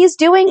know what he's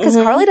doing? Because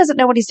Carly doesn't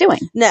know what he's doing.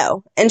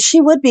 No. And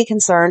she would be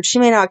concerned. She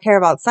may not care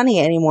about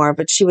Sonny anymore,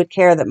 but she would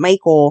care that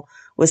Michael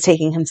was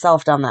taking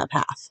himself down that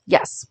path.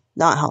 Yes.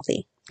 Not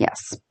healthy.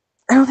 Yes.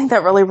 I don't think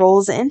that really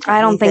rolls into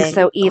I don't think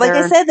so either. Like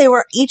I said,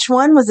 each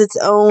one was its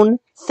own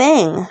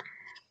thing.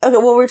 Okay,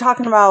 well, we're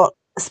talking about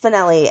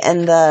Spinelli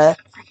and the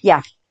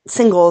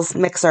singles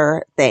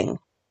mixer thing.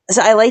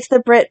 So I liked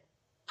that Britt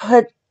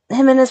put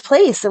him in his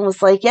place and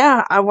was like,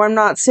 yeah, I'm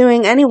not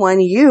suing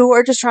anyone. You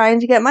are just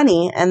trying to get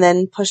money. And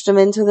then pushed him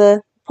into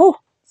the pool.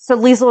 So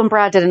Liesl and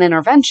Brad did an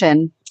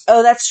intervention.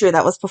 Oh, that's true.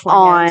 That was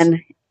beforehand.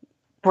 On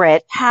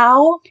Britt.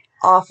 How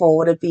awful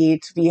would it be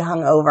to be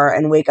hungover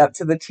and wake up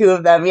to the two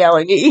of them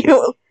yelling at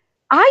you?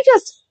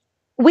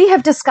 We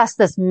have discussed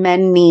this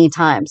many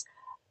times.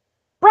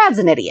 Brad's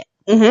an idiot.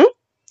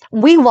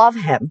 We love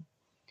him.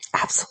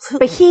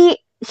 Absolutely.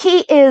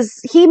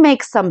 But he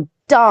makes some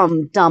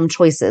dumb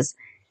choices.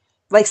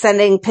 Like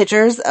sending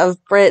pictures of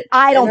Britt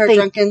in her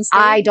drunken state?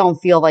 I don't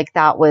feel like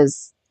that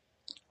was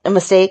a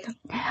mistake.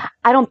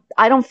 I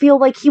don't feel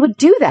like he would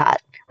do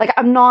that. Like,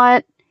 I'm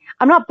not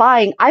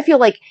buying. I feel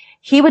like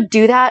he would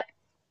do that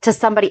to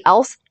somebody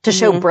else to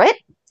show Britt.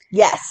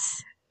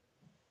 Yes.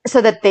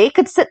 So that they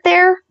could sit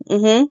there.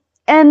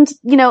 And,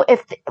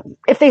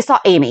 if they saw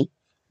Amy.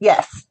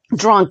 Yes.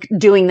 Drunk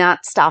doing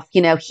that stuff,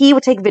 he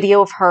would take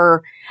video of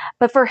her.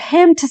 But for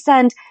him to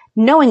send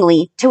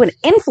knowingly to an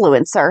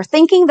influencer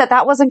thinking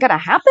that wasn't going to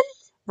happen.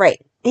 Right.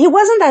 He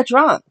wasn't that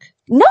drunk.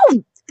 No.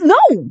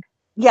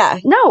 Yeah.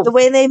 No. The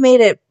way they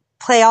made it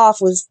play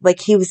off was like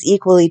he was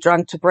equally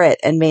drunk to Britt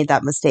and made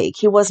that mistake.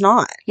 He was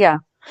not. Yeah.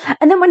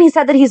 And then when he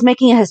said that he's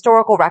making a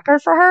historical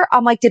record for her,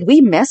 I'm like, did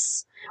we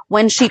miss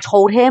when she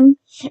told him?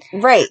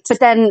 Right. But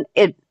then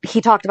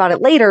he talked about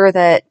it later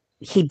that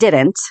he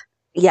didn't.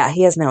 Yeah,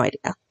 he has no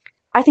idea.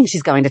 I think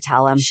she's going to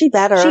tell him. She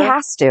better. She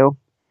has to.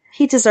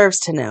 He deserves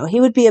to know.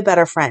 He would be a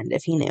better friend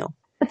if he knew.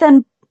 But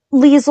then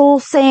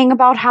Liesl saying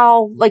about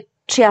how, like,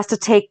 she has to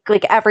take,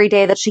 like, every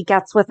day that she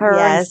gets with her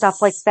and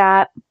stuff like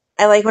that.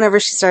 I like whenever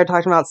she started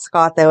talking about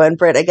Scott, though, and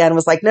Britt again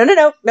was like, no,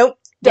 nope,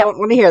 don't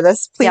want to hear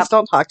this. Please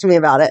don't talk to me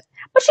about it.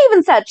 But she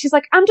even said, she's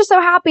like, I'm just so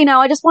happy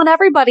now. I just want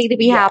everybody to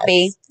be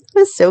happy. It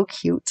was so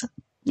cute.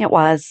 It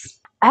was.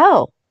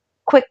 Oh,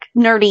 quick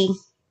nerdy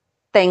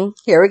thing.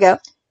 Here we go.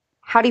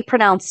 How do you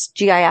pronounce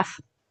GIF?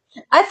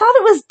 I thought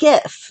it was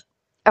GIF.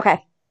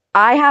 Okay.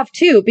 I have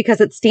too,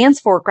 because it stands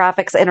for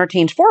Graphics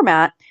Interchange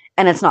Format,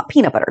 and it's not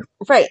peanut butter.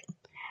 Right.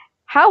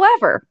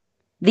 However,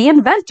 the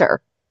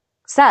inventor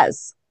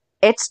says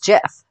it's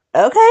GIF.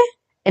 Okay.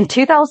 In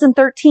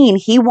 2013,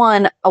 he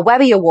won a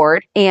Webby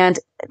Award, and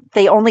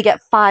they only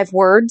get 5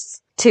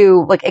 words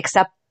to like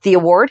accept the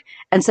award.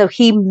 And so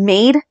he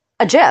made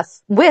a GIF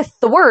with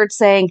the word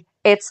saying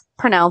it's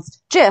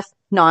pronounced GIF,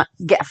 not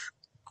GIF.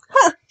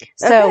 Huh.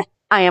 So Okay.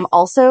 I am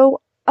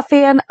also a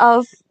fan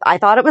of, I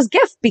thought it was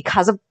GIF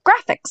because of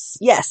graphics.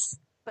 Yes.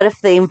 But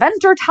if the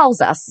inventor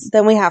tells us,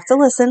 Then we have to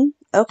listen.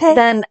 Okay.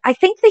 then I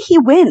think that he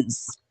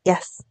wins.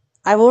 Yes.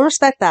 I will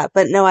respect that.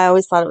 But no, I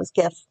always thought it was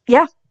GIF.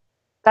 Yeah.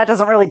 That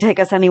doesn't really take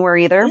us anywhere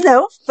either.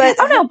 No, but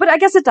Oh no, but I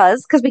guess it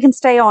does because we can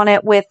stay on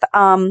it with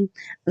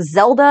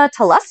Zelda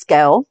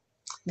Telesco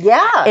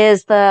yeah.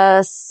 is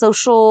the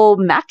social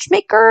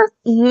matchmaker,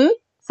 Mm-hmm.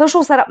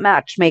 social setup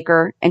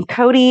matchmaker, and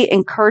Cody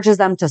encourages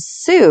them to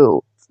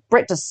sue,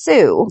 Britt to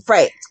sue,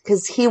 Right.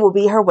 Because he will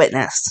be her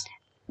witness.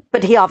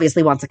 but he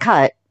obviously wants a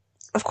cut.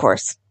 Of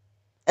course.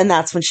 And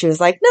that's when she was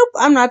like, nope,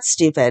 I'm not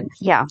stupid.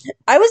 Yeah.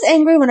 I was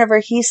angry whenever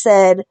he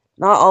said,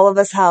 not all of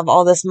us have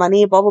all this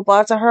money, blah, blah,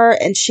 blah, to her.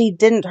 And she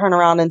didn't turn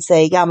around and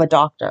say, yeah, I'm a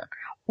doctor.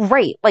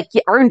 Right. Like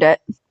you earned it.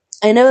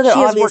 I know that She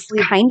has worked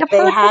obviously kind of they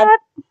hard for had,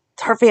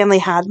 that. her family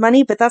had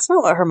money, but that's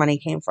not what her money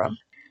came from.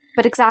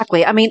 But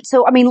exactly. I mean,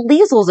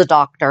 Liesel's a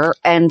doctor,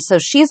 and so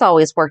she's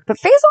always worked. But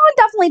Faison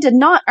definitely did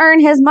not earn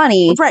his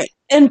money Right.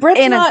 And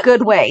Britt's in a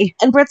good way.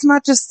 And Britt's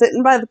not just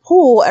sitting by the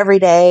pool every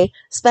day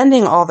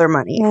spending all their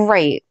money.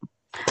 Right.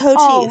 Co-chief.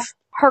 Oh,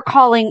 her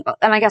calling,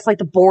 and I guess like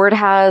the board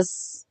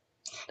has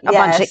a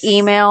bunch of Yes.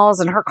 emails,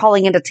 and her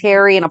calling into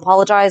Terry and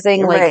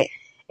apologizing. Like, Right.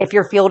 if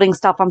you're fielding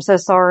stuff, I'm so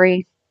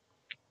sorry.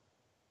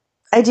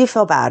 I do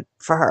feel bad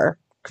for her.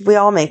 We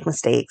all make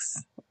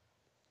mistakes.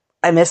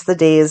 I miss the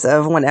days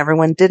of when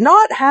everyone did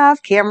not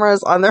have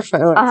cameras on their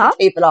phone Uh-huh. to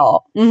tape it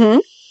all. Mm-hmm.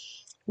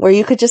 Where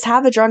you could just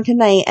have a drunken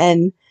night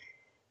and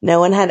no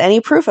one had any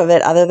proof of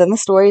it other than the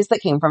stories that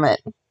came from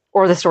it.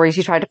 Or the stories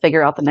you tried to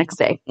figure out the next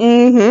day.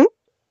 Mm-hmm.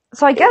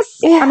 So I guess,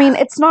 Yeah. I mean,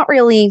 it's not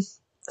really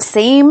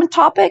same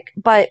topic,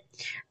 but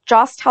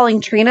Joss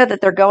telling Trina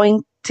that they're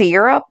going to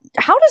Europe.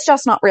 How does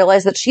Joss not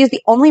realize that she's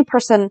the only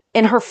person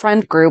in her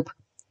friend group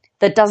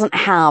that doesn't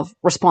have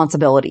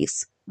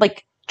responsibilities?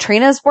 Like,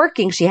 Trina's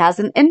working. She has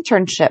an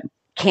internship.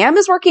 Cam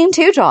is working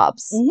 2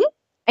 jobs. Mhm.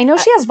 I know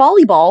she has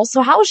volleyball,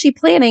 so how is she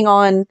planning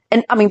on,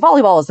 and I mean,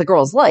 volleyball is the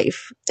girl's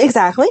life,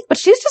 Exactly. but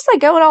she's just like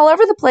going all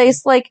over the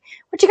place. Like,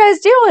 what you guys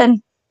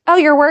doing? Oh,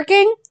 you're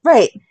working?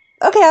 Right.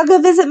 Okay, I'll go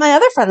visit my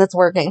other friend that's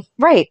working.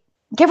 Right.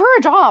 Give her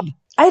a job.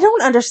 I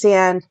don't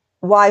understand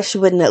why she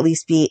wouldn't at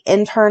least be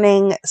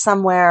interning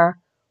somewhere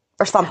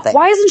or something.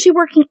 Why isn't she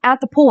working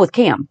at the pool with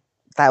Cam?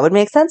 That would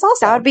make sense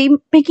also. That would be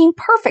making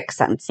perfect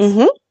sense.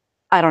 Mm-hmm.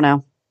 I don't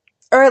know.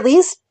 Or at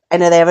least, I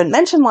know they haven't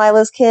mentioned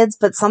Lila's kids,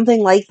 but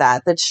something like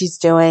that she's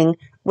doing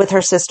with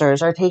her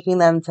sisters or taking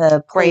them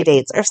to play Right.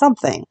 dates or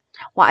something.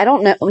 Well, I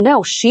don't know.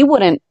 No, she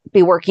wouldn't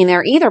be working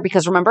there either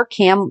because remember,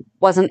 Cam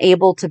wasn't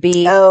able to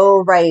be,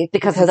 Oh, right.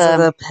 Because of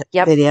the-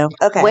 yep. video.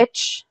 Okay.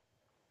 which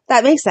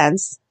That makes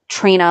sense.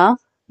 Trina,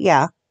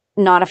 Yeah.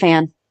 not a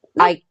fan.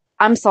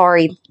 I'm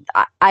sorry.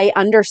 I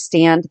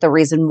understand the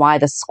reason why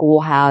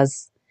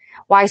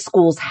why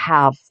schools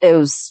have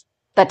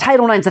that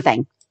Title IX's a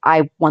thing.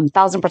 I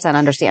 1000%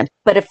 understand.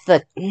 But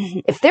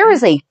if there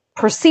is a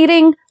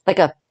proceeding, like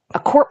a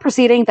court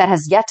proceeding that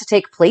has yet to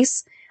take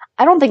place,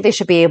 I don't think they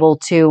should be able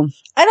to.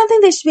 I don't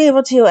think they should be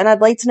able to, and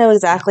I'd like to know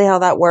exactly how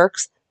that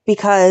works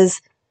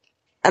because,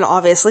 and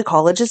obviously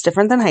college is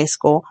different than high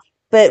school,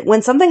 but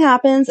when something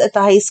happens at the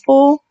high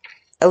school,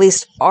 at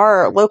least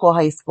our local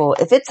high school,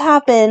 if it's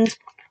happened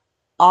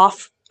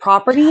off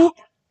property,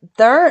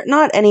 they're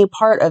not any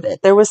part of it.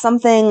 There was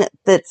something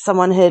that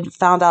someone had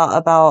found out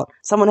about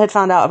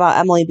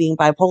Emily being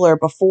bipolar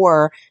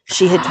before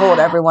she had told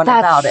everyone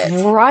about it.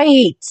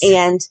 Right.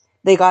 And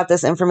they got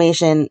this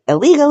information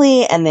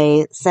illegally and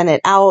they sent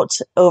it out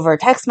over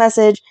text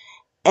message.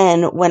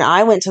 And when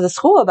I went to the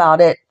school about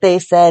it, they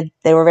said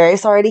they were very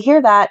sorry to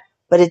hear that,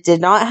 but it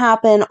did not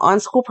happen on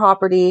school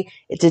property.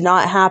 It did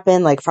not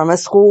happen like from a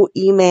school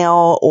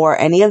email or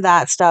any of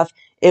that stuff.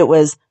 It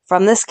was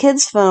from this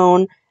kid's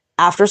phone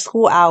after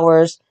school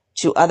hours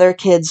to other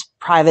kids'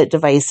 private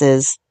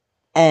devices.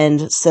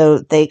 And so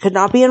they could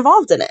not be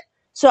involved in it.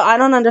 So I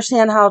don't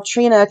understand how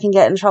Trina can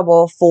get in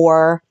trouble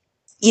for,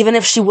 even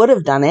if she would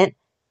have done it,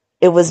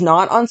 it was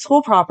not on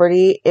school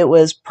property. It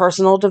was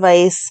personal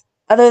device,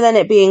 other than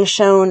it being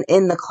shown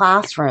in the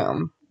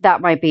classroom. That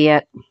might be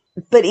it.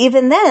 But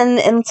even then,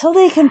 until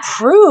they can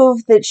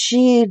prove that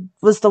she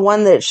was the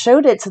one that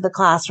showed it to the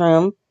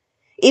classroom,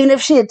 even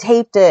if she had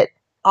taped it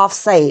off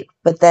site,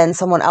 but then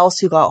someone else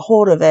who got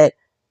hold of it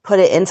put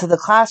it into the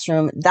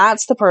classroom,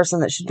 that's the person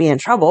that should be in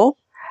trouble.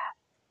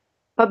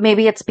 But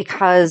maybe it's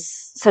because,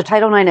 so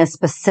Title IX is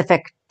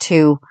specific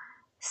to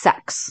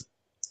sex,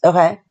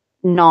 Okay.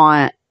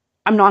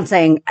 I'm not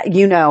saying,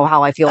 you know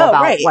how I feel Oh,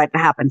 about right. what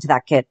happened to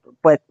that kid,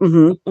 but,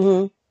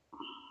 Mm-hmm.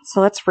 So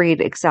let's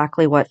read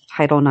exactly what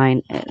Title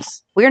IX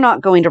is. We're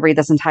not going to read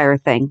this entire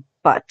thing,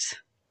 but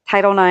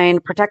Title IX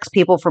protects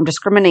people from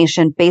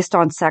discrimination based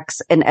on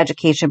sex in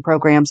education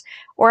programs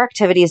or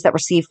activities that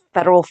receive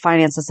federal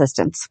finance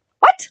assistance.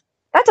 What?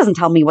 That doesn't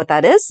tell me what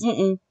that is.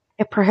 Mm-mm.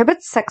 It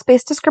prohibits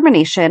sex-based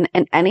discrimination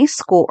in any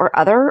school or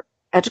other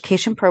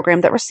education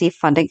program that received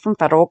funding from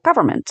federal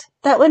government.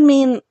 That would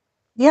mean,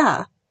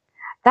 yeah.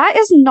 That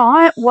is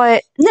not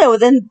what... No,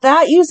 then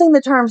that using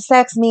the term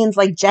sex means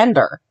like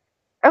gender.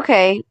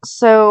 Okay,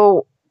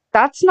 so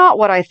that's not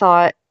what I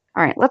thought.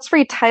 All right, let's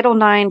read Title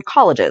IX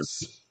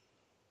colleges.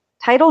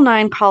 Title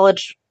IX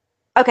college...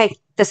 Okay,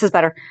 this is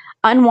better.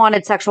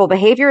 Unwanted sexual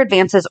behavior,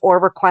 advances, or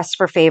requests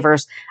for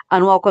favors,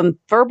 unwelcome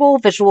verbal,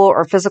 visual,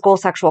 or physical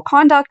sexual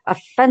conduct,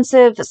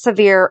 offensive,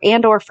 severe,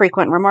 and or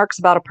frequent remarks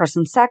about a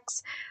person's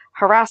sex,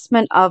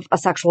 harassment of a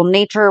sexual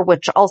nature,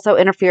 which also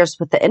interferes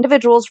with the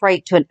individual's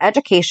right to an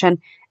education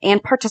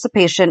and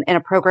participation in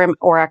a program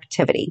or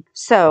activity.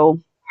 So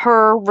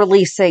her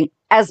releasing,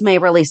 Esme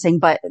releasing,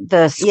 but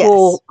the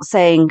school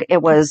saying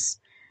it was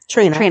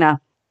Trina.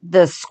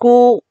 The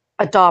schools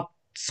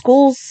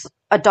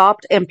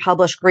adopt and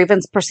publish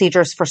grievance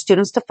procedures for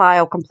students to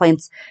file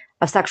complaints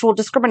of sexual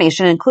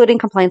discrimination, including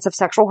complaints of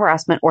sexual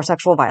harassment or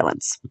sexual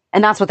violence.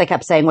 And that's what they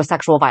kept saying was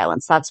sexual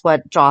violence. That's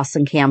what Joss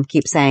and Cam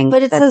keep saying.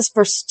 But it says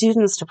for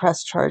students to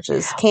press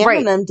charges. Cam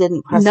and them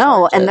didn't press charges.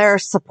 No, and they're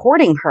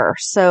supporting her.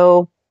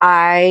 So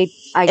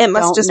it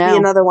must just know. be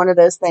another one of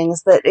those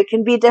things that it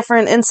can be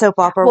different in soap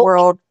opera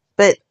world,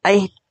 but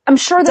I'm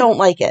sure don't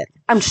like it.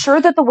 I'm sure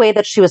that the way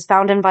that she was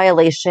found in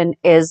violation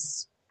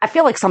is, I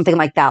feel like something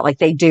like that. Like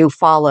they do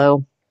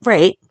follow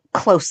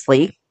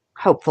closely,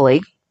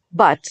 hopefully.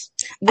 But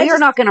we are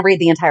not going to read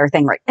the entire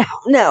thing right now.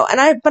 No,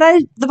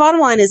 the bottom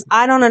line is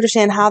I don't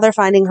understand how they're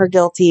finding her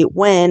guilty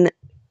when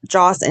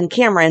Joss and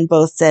Cameron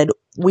both said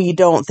we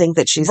don't think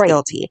that she's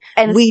guilty,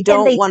 and we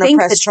don't want to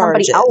press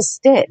charges. Somebody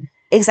else did.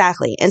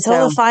 Exactly.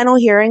 Until the final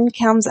hearing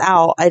comes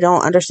out, I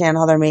don't understand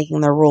how they're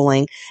making their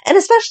ruling, and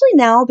especially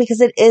now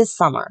because it is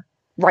summer.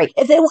 Right.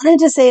 If they wanted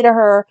to say to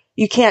her,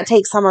 "You can't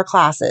take summer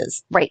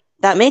classes," right,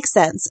 that makes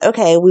sense.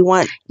 Okay,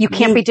 you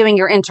can't be doing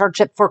your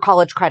internship for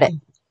college credit.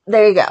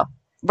 There you go.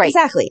 Right.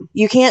 Exactly.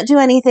 You can't do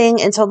anything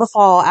until the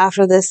fall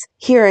after this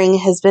hearing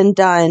has been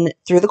done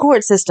through the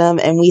court system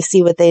and we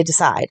see what they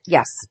decide.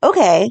 Yes.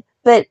 Okay.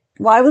 But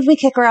why would we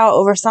kick her out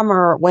over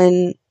summer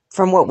when,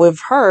 from what we've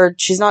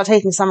heard, she's not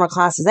taking summer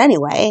classes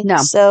anyway? No.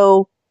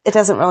 So it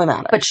doesn't really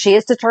matter. But she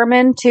is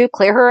determined to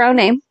clear her own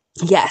name.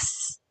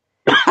 Yes.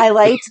 I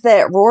liked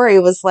that Rory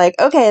was like,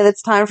 okay,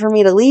 it's time for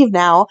me to leave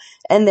now.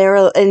 And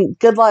and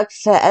good luck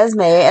to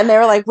Esme. And they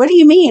were like, what do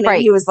you mean? Right.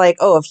 And he was like,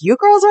 oh, if you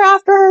girls are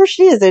after her,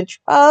 she is in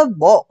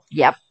trouble.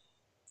 Yep.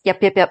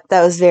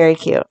 That was very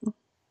cute.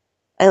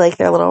 I like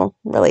their little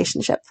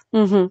relationship.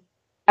 Mm-hmm.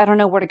 I don't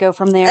know where to go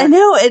from there. I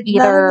know.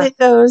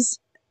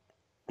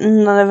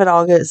 None of it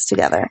all goes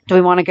together. Do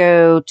we want to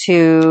go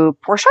to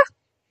Portia?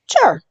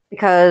 Sure.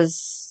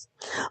 Because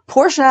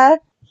Portia,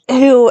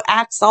 who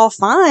acts all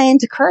fine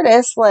to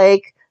Curtis,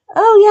 like,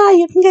 oh yeah,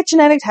 you can get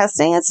genetic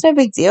testing. It's no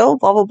big deal,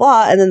 blah, blah,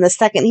 blah. And then the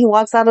second he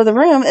walks out of the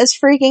room is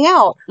freaking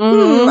out.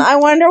 I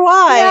wonder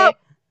why.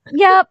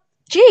 Yep.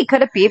 Gee,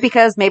 could it be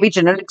because maybe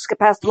genetics get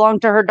passed along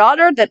to her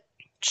daughter that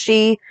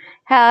she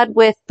had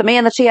with the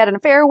man that she had an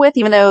affair with,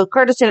 even though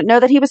Curtis didn't know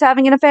that he was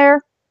having an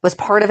affair, was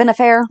part of an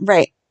affair?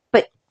 Right.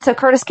 But so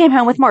Curtis came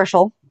home with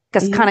Marshall,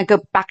 because kind of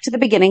go back to the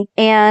beginning,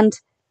 and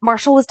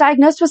Marshall was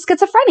diagnosed with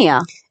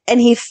schizophrenia. And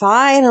he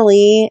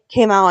finally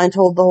came out and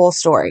told the whole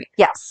story.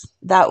 Yes.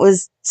 That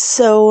was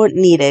so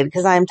needed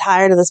because I'm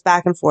tired of this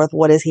back and forth.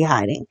 What is he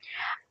hiding?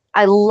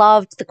 I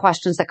loved the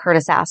questions that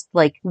Curtis asked.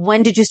 Like,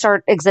 when did you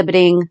start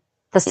exhibiting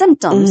the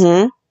symptoms?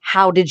 Mm-hmm.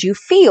 How did you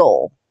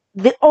feel?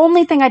 The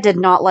only thing I did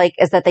not like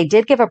is that they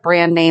did give a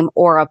brand name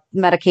or a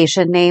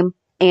medication name.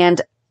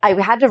 And I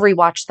had to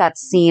rewatch that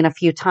scene a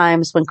few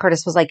times when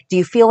Curtis was like, do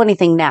you feel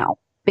anything now?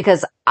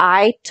 Because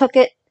I took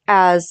it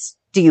as,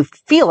 do you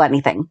feel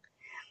anything?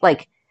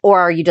 Like, or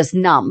are you just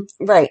numb?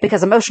 Right.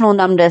 Because emotional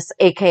numbness,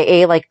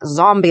 aka like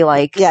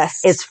zombie-like,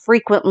 is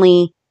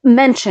frequently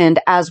mentioned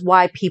as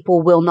why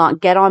people will not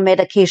get on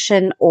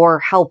medication or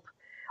help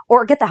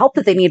or get the help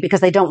that they need because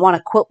they don't want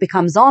to, quote,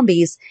 become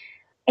zombies.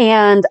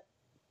 And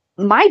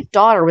my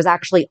daughter was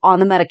actually on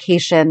the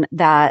medication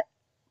that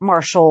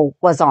Marshall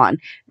was on.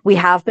 We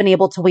have been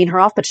able to wean her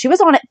off, but she was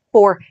on it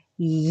for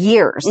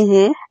years.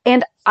 Mm-hmm.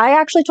 And I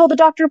actually told the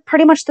doctor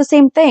pretty much the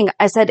same thing.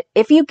 I said,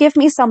 if you give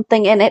me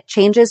something and it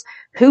changes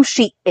who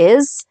she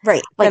is,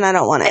 right, then I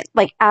don't want it.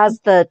 Like as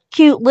the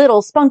cute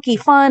little spunky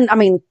fun. I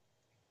mean,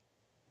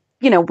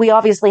 you know, we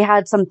obviously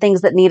had some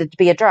things that needed to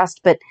be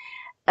addressed, but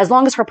as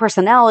long as her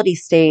personality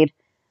stayed,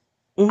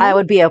 I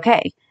would be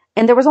okay.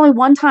 And there was only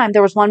one time,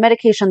 there was one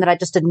medication that I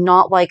just did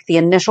not like the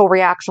initial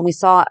reaction we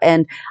saw.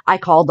 And I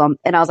called them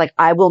and I was like,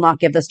 I will not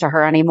give this to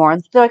her anymore.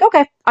 And they're like,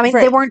 okay. I mean,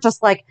 they weren't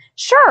just like,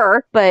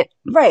 sure, but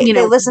you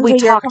know, they listened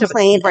to your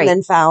complaint and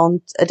then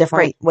found a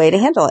different way to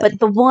handle it. But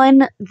the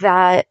one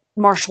that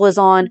Marshall is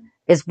on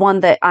is one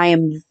that I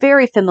am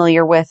very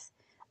familiar with.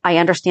 I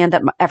understand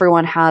that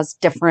everyone has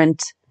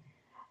different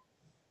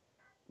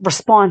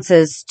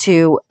responses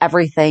to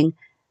everything,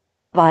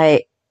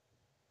 but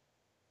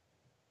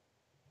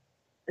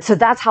So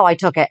that's how I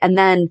took it. And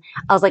then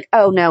I was like,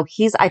 oh no,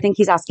 I think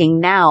he's asking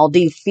now, do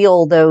you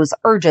feel those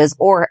urges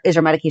or is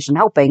your medication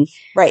helping?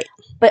 Right.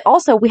 But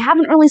also we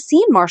haven't really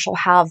seen Marshall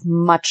have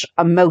much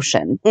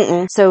emotion.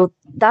 Mm-mm. So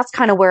that's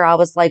kind of where I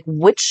was like,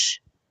 which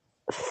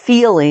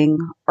feeling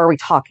are we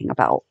talking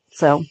about?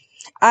 So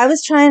I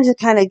was trying to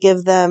kind of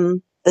give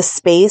them the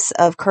space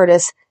of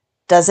Curtis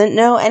doesn't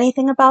know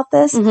anything about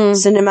this. Mhm.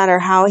 So no matter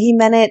how he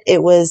meant it,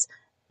 it was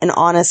an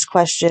honest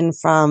question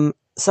from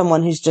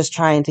someone who's just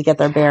trying to get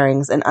their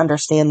bearings and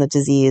understand the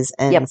disease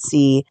and Yep.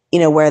 see,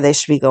 where they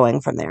should be going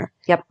from there.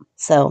 Yep.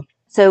 So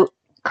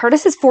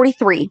Curtis is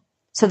 43.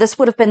 So this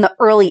would have been the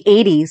early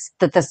 80s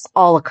that this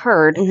all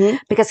occurred mhm.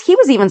 because he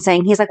was even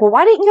saying, he's like, well,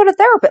 why didn't you go to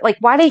therapy? Like,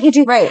 why didn't you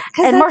do? Right.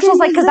 And Marshall's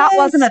like, because that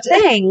wasn't a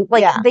thing.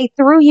 Like Yeah. they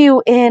threw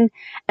you in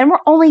and we're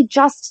only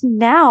just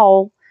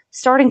now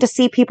starting to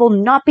see people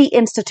not be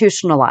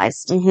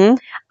institutionalized. Mm-hmm.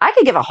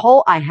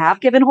 I have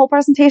given whole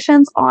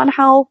presentations on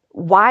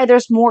why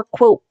there's more,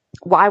 quote,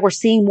 why we're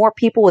seeing more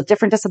people with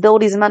different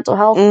disabilities and mental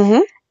health.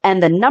 Mm-hmm.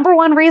 And the number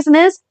one reason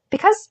is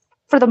because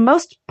for the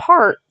most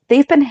part,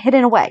 they've been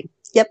hidden away.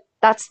 Yep.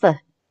 That's the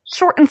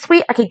short and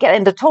sweet. I could get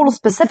into total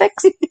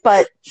specifics,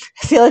 but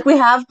I feel like we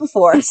have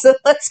before. So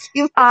let's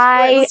keep it short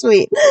and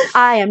sweet.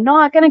 I am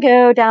not going to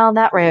go down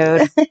that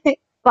road,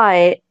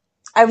 but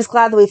I was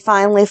glad that we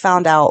finally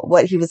found out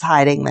what he was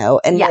hiding, though,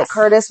 and that Yes.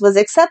 Curtis was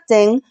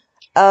accepting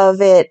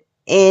of it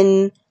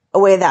in a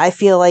way that I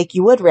feel like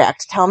you would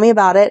react. Tell me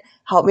about it.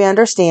 Help me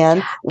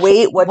understand.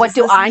 Wait, what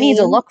do I need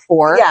to look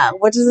for? Yeah,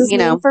 what does this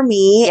mean for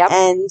me? Yep.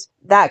 And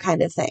that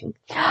kind of thing.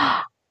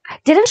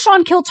 Didn't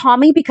Sean kill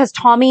Tommy because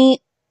Tommy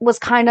was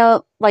kind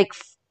of like,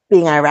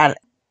 Being ironic.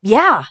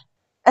 yeah,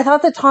 I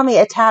thought that Tommy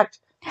attacked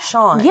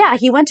Sean. yeah,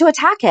 he went to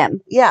attack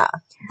him. Yeah.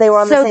 They were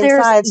on So the same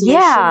there's- side, so they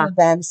yeah. shouldn't have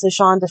been. So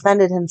Sean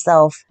defended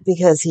himself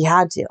because he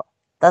had to.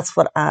 That's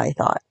what I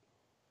thought.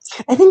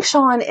 I think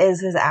Sean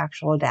is his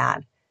actual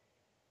dad.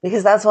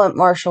 Because that's what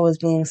Marshall was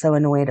being so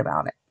annoyed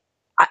about it.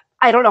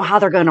 I don't know how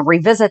they're going to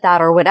revisit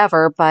that or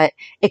whatever, but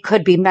it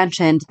could be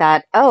mentioned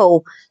that,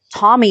 oh,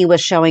 Tommy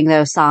was showing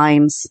those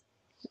signs.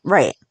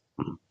 Right.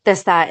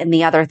 This, that, and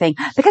the other thing.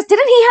 Because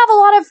didn't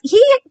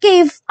he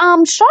gave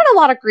Sean a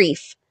lot of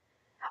grief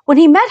when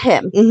he met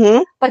him.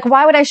 Mm-hmm. Like,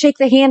 why would I shake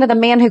the hand of the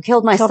man who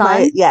killed my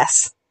son?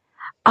 Yes.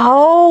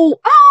 Oh,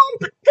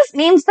 but this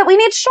means that we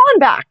need Sean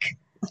back.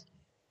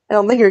 I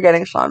don't think you're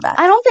getting Sean back.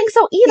 I don't think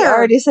so He either.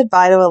 already said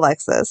bye to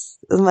Alexis.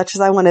 As much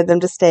as I wanted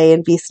them to stay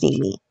and be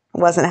steamy. It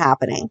wasn't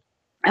happening.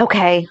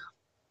 Okay.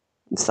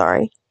 I'm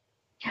sorry.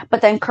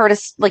 But then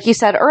Curtis, like you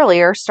said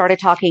earlier, started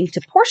talking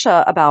to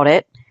Portia about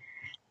it.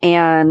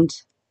 And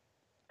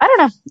I don't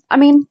know. I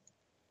mean,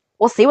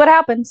 we'll see what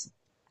happens.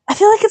 I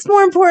feel like it's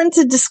more important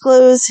to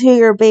disclose who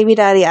your baby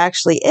daddy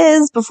actually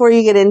is before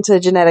you get into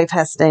genetic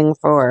testing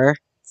for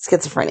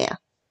schizophrenia.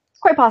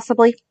 Quite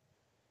possibly.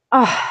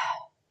 Oh.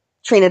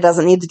 Trina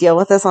doesn't need to deal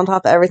with this on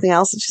top of everything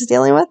else that she's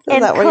dealing with?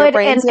 Is that where your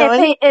brain's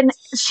going? And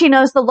she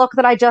knows the look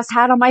that I just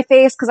had on my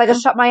face because I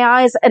just shut my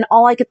eyes and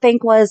all I could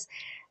think was,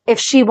 if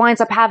she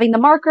winds up having the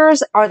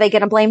markers, are they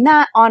going to blame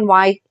that on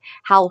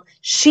how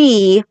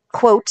she,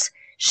 quote,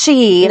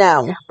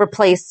 No.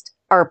 replaced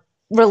or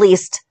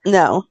released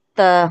No.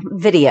 the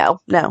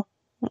video? No.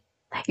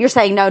 You're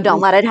saying no, don't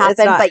let it It's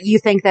happen, not. but you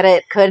think that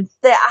it could?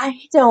 I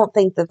don't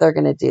think that they're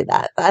going to do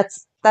that.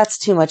 That's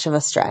too much of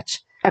a stretch.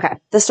 Okay.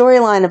 The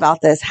storyline about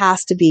this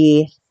has to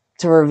be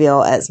to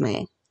reveal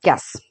Esme,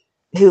 Yes.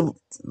 who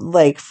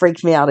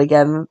freaked me out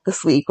again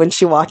this week when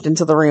she walked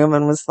into the room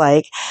and was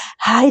like,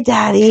 "Hi,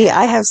 Daddy,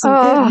 I have some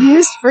good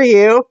news for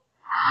you."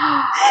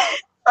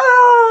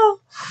 Oh,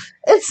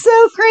 it's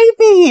so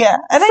creepy. And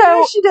I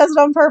know she does it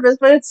on purpose,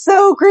 but it's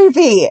so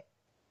creepy.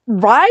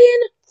 Ryan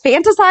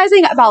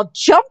fantasizing about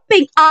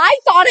jumping. I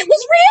thought it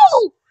was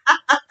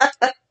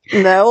real.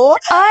 No.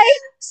 I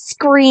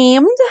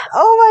screamed.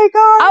 Oh my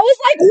God. I was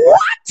like, what?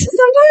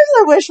 Sometimes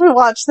I wish we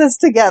watched this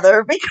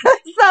together because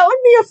that would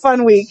be a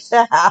fun week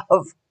to have.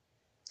 And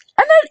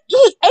then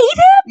he ate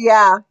him?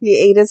 Yeah, he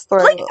ate his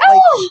throat.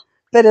 Oh.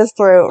 Bit his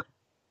throat.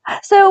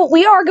 So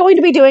we are going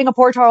to be doing a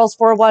Port Charles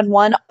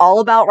 411 all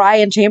about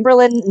Ryan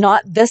Chamberlain,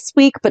 not this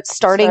week, but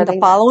starting the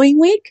following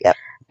week. Yep.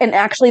 And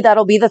actually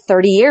that'll be the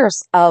 30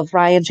 years of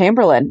Ryan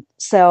Chamberlain.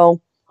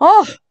 So,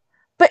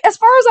 but as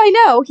far as I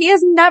know, he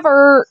has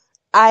never...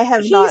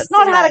 He's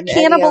not had a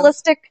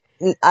cannibalistic...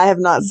 I have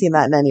not seen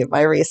that in any of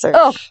my research.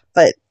 Ugh.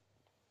 But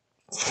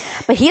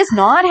he is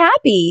not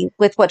happy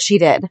with what she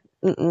did.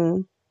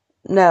 Mm-mm.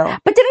 No.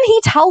 But didn't he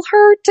tell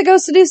her to go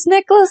seduce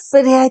Nicholas?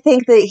 But I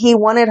think that he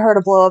wanted her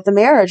to blow up the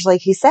marriage,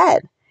 like he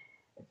said.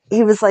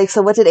 He was like,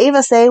 "So what did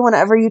Ava say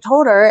whenever you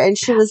told her?" And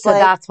she was so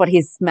like... that's what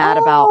he's mad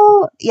about.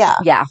 Yeah.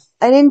 Yeah.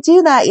 I didn't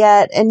do that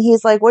yet. And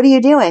he's like, "What are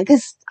you doing?"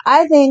 Because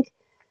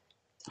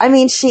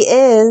she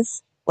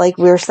is... like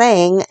we were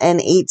saying,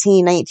 an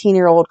 18,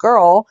 19-year-old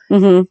girl,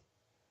 Mm-hmm.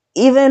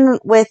 even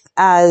with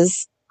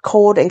as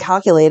cold and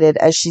calculated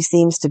as she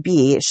seems to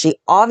be, she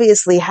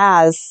obviously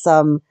has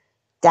some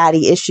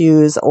daddy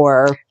issues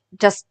or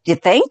Just, you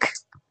think?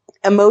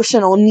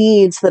 emotional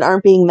needs that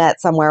aren't being met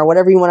somewhere,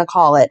 whatever you want to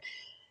call it.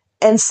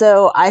 And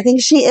so I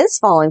think she is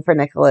falling for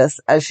Nicholas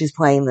as she's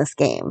playing this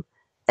game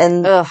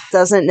and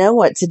doesn't know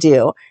what to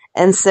do.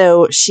 And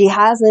so she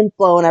hasn't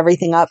blown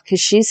everything up because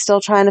she's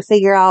still trying to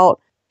figure out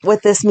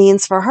what this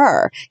means for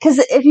her. Because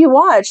if you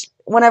watch,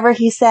 whenever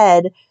he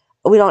said,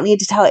 we don't need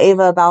to tell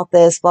Ava about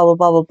this, blah, blah,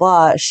 blah, blah,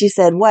 blah, she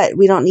said, what?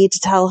 We don't need to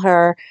tell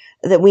her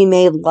that we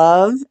made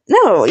love?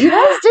 No, you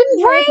guys didn't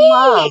make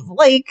love.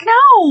 Like,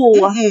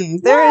 no.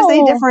 There is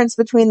a difference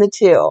between the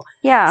two.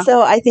 Yeah.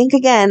 So I think,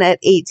 again, at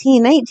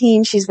 18,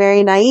 19, she's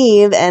very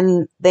naive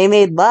and they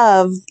made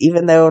love,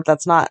 even though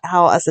that's not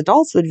how us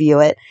adults would view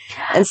it.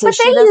 And so but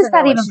they use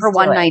that even for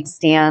one night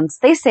stands.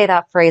 They say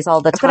that phrase all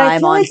the time. But I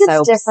feel like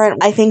soaps. it's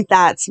different. I think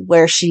that's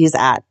where she's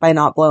at by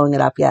not blowing it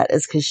up yet,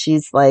 is because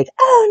she's like,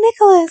 oh,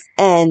 Nicholas.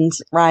 And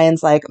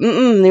Ryan's like,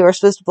 you were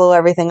supposed to blow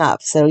everything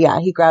up. So yeah,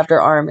 he grabbed her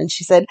arm and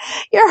she said,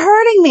 you're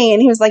hurting me.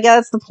 And he was like, yeah,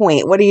 that's the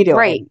point. What are you doing?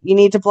 Right. You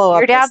need to blow up.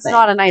 Your dad's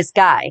not a nice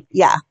guy.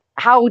 Yeah.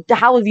 How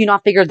have you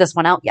not figured this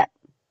one out yet?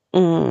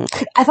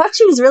 I thought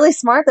she was really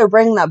smart, though,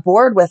 bringing that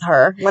board with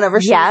her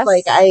whenever she was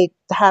like, I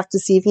have to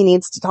see if he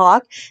needs to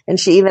talk. And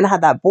she even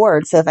had that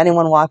board. So if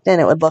anyone walked in,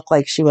 it would look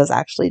like she was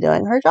actually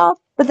doing her job.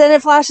 But then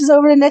it flashes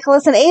over to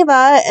Nicholas and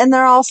Ava and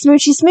they're all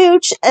smoochy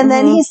smooch. And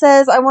then he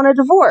says, I want a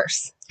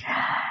divorce.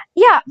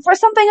 Yeah, for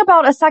something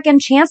about a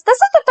second chance. This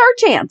is the third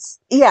chance.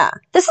 Yeah.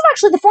 This is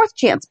actually the fourth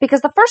chance because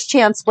the first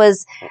chance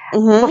was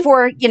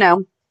before,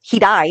 he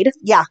died.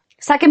 Yeah.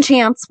 Second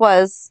chance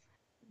was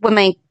when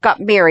they got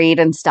married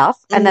and stuff.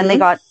 And then they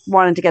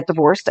wanted to get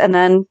divorced. And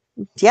then,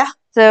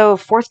 so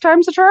fourth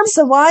time's a charm.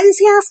 So why is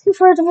he asking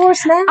for a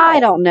divorce now? I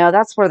don't know.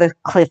 That's where the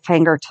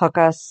cliffhanger took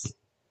us.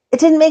 It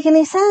didn't make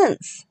any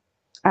sense.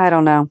 I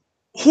don't know.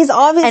 He's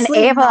obviously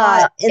and Ava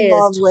not in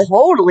love with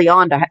totally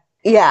onto her.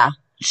 Yeah.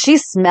 She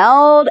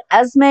smelled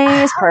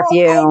Esme's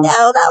perfume. I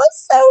know. That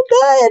was so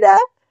good.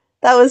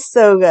 That was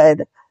so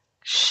good.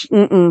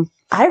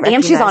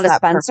 And she's on to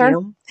Spencer.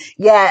 Perfume.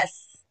 Yes.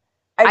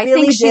 I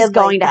really think she's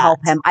going to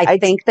help him. I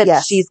think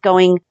that she's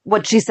going,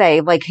 what'd she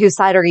say? Like, whose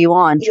side are you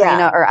on?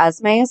 Trina or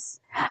Esme's?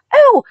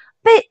 Oh,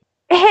 but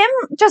him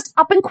just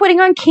up and quitting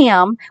on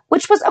Cam,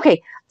 which was,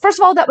 okay, first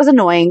of all, that was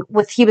annoying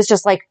he was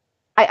just like,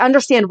 I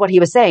understand what he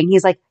was saying.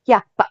 He's like,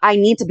 yeah, but I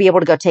need to be able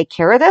to go take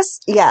care of this.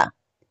 Yeah.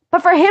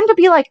 But for him to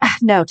be like,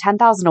 no,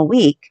 $10,000 a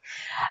week.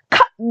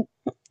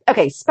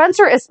 Okay,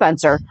 Spencer is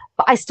Spencer,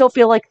 but I still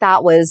feel like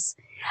that was,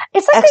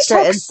 it's like extra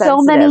they took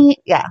so many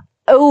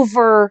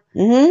over.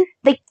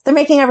 They're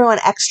making everyone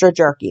extra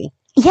jerky.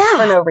 Yeah.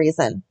 For no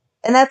reason.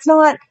 And that's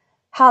not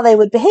how they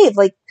would behave.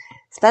 Like,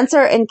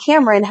 Spencer and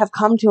Cameron have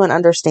come to an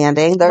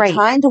understanding. They're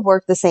trying to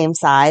work the same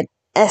side,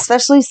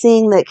 especially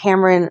seeing that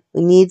Cameron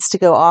needs to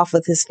go off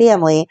with his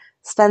family.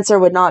 Spencer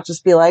would not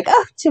just be like,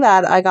 oh, too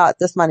bad, I got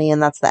this money and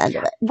that's the end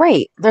of it.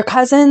 Right. They're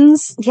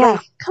cousins. Yeah.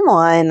 Like, come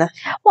on.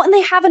 Well, and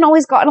they haven't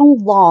always gotten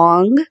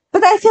along.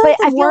 But I feel like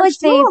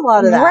they a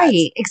lot of that.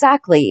 Right,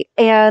 exactly.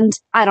 And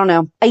I don't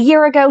know. A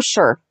year ago,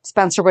 sure,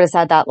 Spencer would have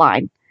said that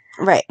line.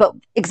 Right. But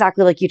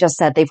exactly like you just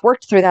said, they've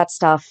worked through that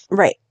stuff.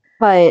 Right.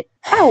 But,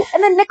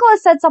 and then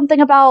Nicholas said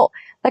something about,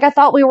 like, I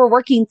thought we were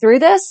working through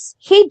this.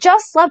 He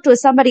just slept with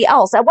somebody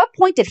else. At what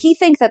point did he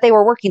think that they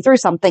were working through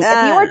something? If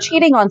you are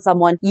cheating on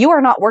someone, you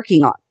are not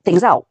working on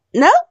things out.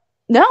 No?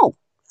 No.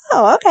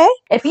 Oh, okay.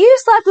 If you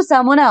slept with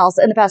someone else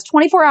in the past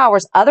 24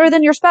 hours other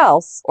than your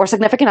spouse or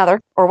significant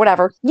other or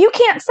whatever, you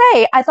can't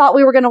say, I thought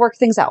we were going to work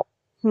things out.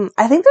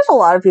 I think there's a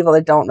lot of people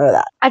that don't know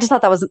that. I just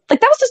thought that was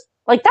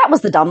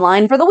the dumb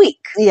line for the week.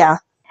 Yeah.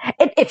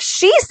 If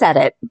she said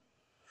it,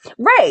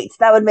 right,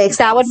 that would make sense.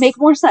 That would make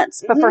more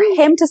sense. But for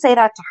him to say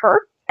that to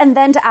her and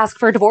then to ask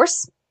for a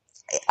divorce,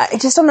 I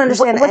just don't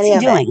understand what's any he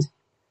of doing? It.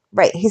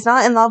 Right. He's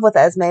not in love with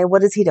Esme.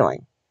 What is he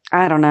doing?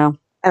 I don't know.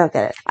 I don't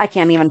get it. I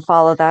can't even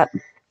follow that.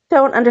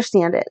 Don't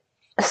understand it.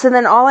 So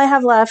then all I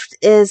have left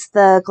is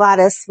the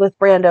Gladys with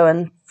Brando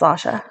and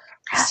Sasha.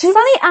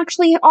 Sonny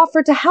actually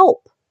offered to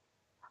help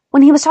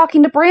when he was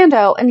talking to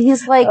Brando, and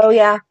he's like, oh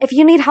yeah, if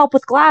you need help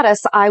with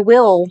Gladys, I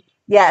will.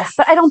 Yes.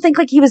 But I don't think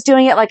like he was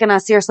doing it like in a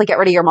seriously get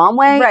rid of your mom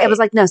way. Right. It was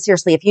like, no,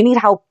 seriously, if you need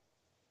help,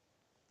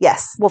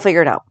 yes, we'll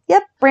figure it out.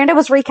 Yep. Brando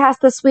was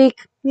recast this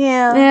week.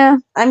 Yeah. Yeah.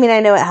 I mean,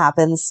 I know it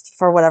happens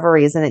for whatever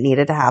reason it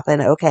needed to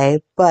happen. Okay.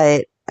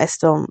 But I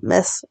still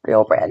miss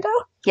real Brando.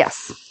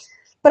 Yes.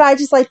 But I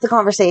just liked the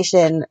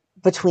conversation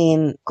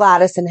between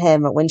Gladys and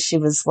him when she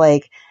was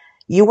like,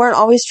 you weren't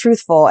always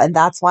truthful, and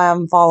that's why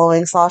I'm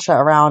following Sasha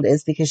around,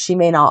 is because she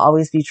may not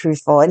always be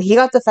truthful. And he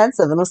got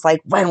defensive and was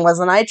like, when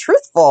wasn't I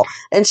truthful?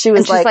 And she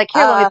was like,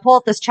 here, let me pull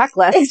up this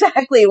checklist.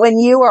 Exactly. When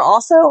you were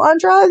also on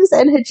drugs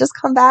and had just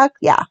come back.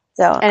 Yeah.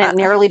 So, and it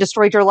nearly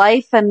destroyed your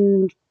life,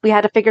 and we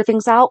had to figure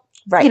things out.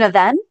 Right.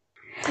 Then.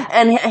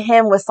 And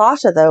him with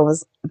Sasha, though,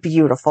 was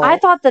beautiful. I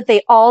thought that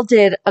they all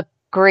did a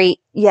great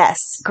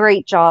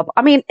job.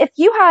 I mean,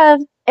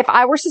 if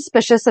I were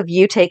suspicious of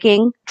you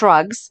taking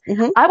drugs,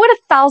 I would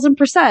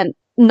 1,000%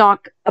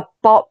 knock a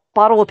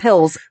bottle of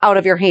pills out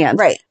of your hand.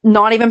 Right.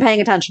 Not even paying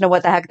attention to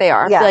what the heck they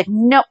are. Yeah. Be like,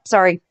 nope,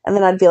 sorry. And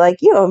then I'd be like,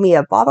 you owe me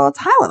a bottle of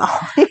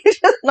Tylenol. You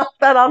just knock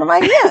that out of my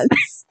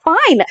hands.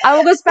 Fine. I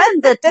will go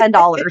spend the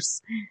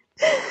 $10.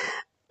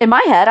 In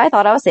my head, I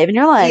thought I was saving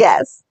your life.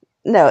 Yes.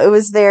 No, it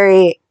was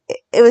very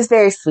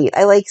sweet.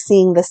 I like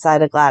seeing this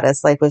side of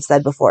Gladys, like we've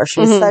said before.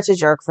 She was such a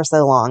jerk for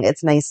so long.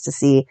 It's nice to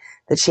see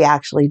that she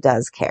actually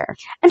does care.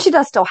 And she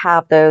does still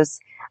have those,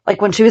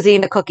 like when she was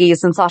eating the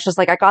cookies and Sasha's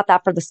like, I got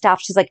that for the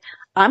staff. She's like,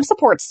 I'm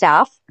support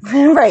staff.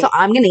 Right. So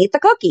I'm going to eat the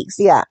cookies.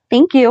 Yeah.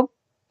 Thank you.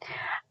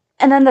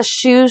 And then the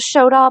shoes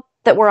showed up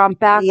that were on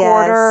back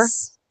order.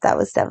 That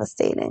was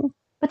devastating.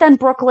 But then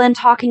Brooklyn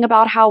talking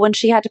about how when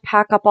she had to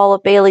pack up all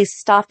of Bailey's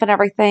stuff and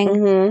everything.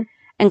 Mm-hmm.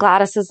 And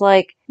Gladys is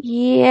like,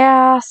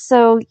 yeah,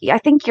 so I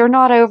think you're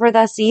not over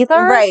this either.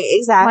 Right,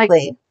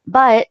 exactly.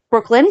 But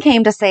Brooklyn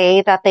came to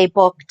say that they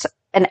booked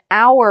an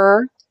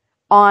hour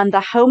on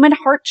the Home and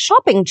Heart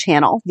shopping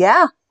channel.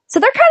 Yeah. So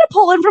they're kind of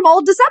pulling from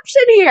old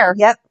Deception here.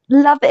 Yep.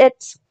 Love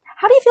it.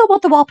 How do you feel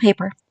about the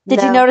wallpaper?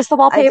 Did you notice the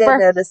wallpaper? I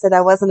did notice it.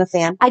 I wasn't a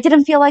fan. I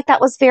didn't feel like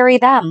that was very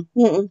them.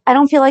 Mm-mm. I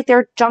don't feel like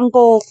they're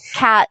jungle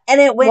cat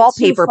and it went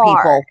wallpaper too far.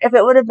 people. If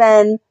it would have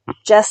been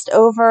just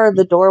over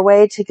the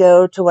doorway to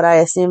go to what I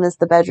assume is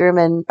the bedroom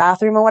and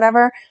bathroom or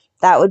whatever,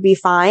 that would be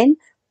fine.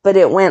 But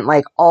it went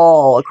like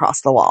all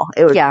across the wall.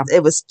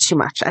 It was too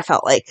much. I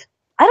felt like.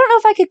 I don't know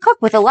if I could cook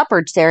with a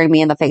leopard staring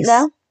me in the face.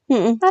 No?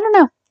 Mm-mm. I don't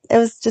know. It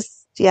was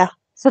just, yeah.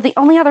 So the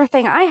only other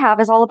thing I have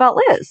is all about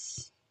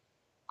Liz.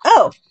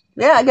 Oh,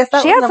 yeah, I guess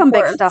that she was had some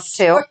big important. stuff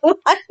too.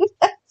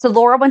 So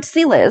Laura went to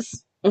see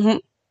Liz. Mm-hmm.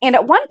 And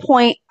at one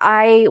point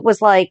I was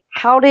like,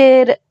 how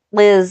did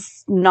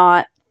Liz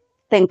not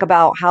think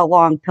about how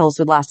long pills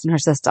would last in her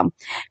system?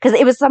 Because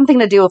it was something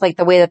to do with like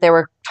the way that they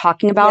were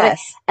talking about it.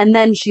 And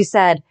then she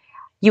said,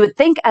 you would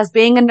think as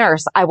being a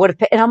nurse, I would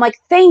have, and I'm like,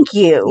 thank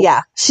you.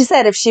 Yeah. She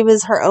said if she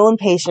was her own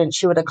patient,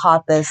 she would have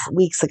caught this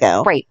weeks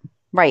ago.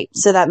 Right.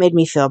 So that made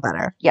me feel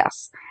better.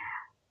 Yes.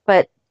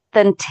 But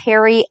then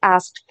Terry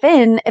asked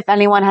Finn if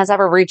anyone has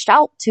ever reached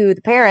out to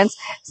the parents.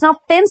 So now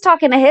Finn's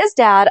talking to his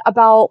dad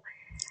about.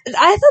 I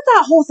thought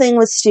that whole thing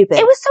was stupid.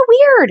 It was so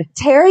weird.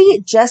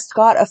 Terry just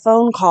got a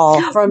phone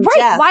call from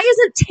Jeff. Why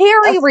isn't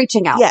Terry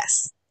reaching out?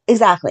 Yes,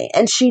 exactly.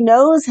 And she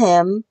knows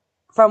him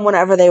from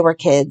whenever they were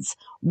kids.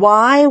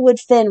 Why would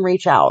Finn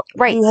reach out?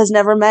 Right. Who has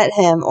never met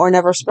him or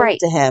never spoke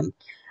to him?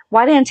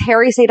 Why didn't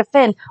Terry say to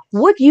Finn,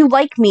 would you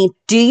like me?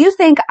 Do you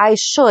think I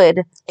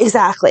should?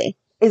 Exactly.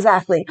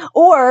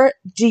 Or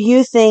do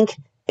you think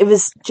it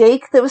was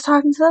Jake that was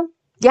talking to them?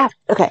 Yeah.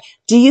 Okay.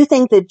 Do you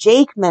think that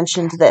Jake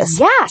mentioned this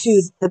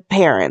to the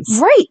parents?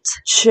 Right.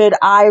 Should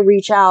I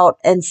reach out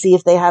and see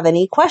if they have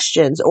any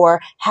questions,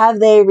 or have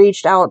they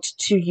reached out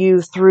to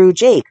you through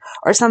Jake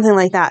or something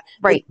like that?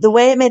 Right. The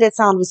way it made it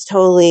sound was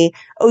totally,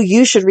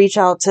 you should reach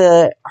out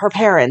to her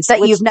parents that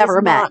you've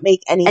never met. Not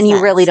make any and sense.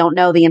 You really don't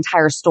know the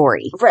entire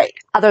story. Right.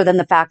 Other than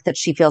the fact that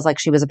she feels like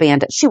she was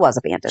abandoned. She was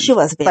abandoned.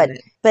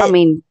 But I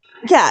mean,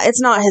 yeah, it's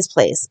not his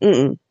place.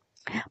 Mm-mm.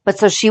 But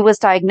so she was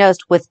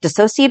diagnosed with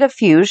dissociative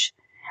fugue,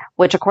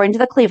 which according to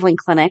the Cleveland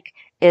Clinic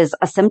is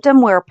a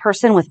symptom where a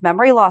person with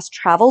memory loss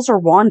travels or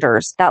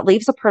wanders that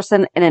leaves a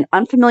person in an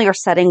unfamiliar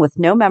setting with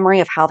no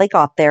memory of how they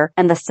got there.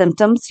 And the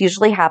symptoms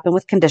usually happen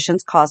with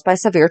conditions caused by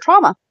severe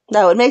trauma.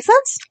 That would make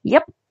sense.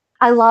 Yep.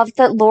 I love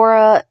that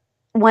Laura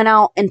went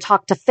out and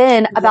talked to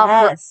Finn about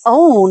her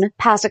own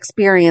past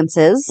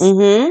experiences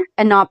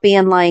and not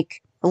being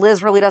like,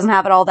 Liz really doesn't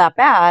have it all that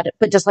bad,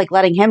 but just like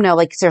letting him know,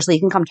 like, seriously, you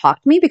can come talk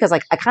to me because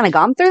like I kind of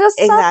gone through this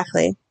stuff.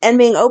 Exactly. And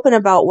being open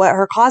about what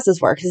her causes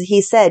were, because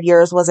he said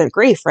yours wasn't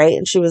grief, right?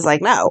 And she was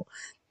like, no,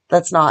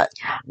 that's not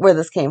where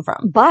this came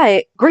from.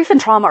 But grief and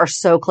trauma are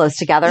so close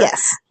together.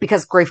 Yes.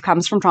 Because grief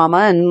comes from trauma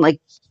and like,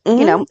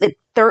 you know,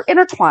 they're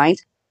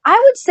intertwined. I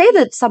would say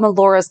that some of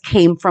Laura's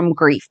came from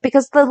grief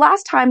because the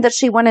last time that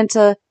she went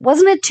into,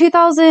 wasn't it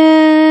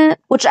 2000,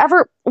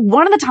 whichever,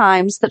 one of the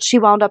times that she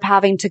wound up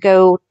having to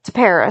go to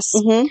Paris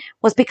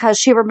was because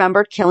she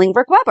remembered killing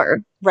Rick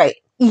Weber. Right.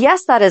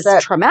 Yes, that is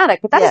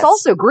traumatic, but that is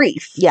also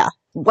grief. Yeah.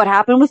 What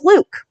happened with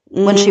Luke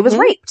when she was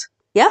raped.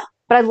 Yeah.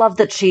 But I love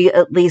that she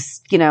at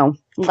least, you know,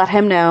 let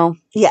him know.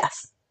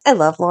 Yes. I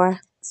love Laura.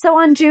 So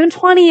on June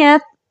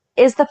 20th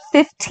is the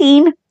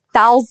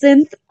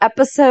 15,000th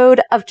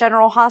episode of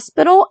General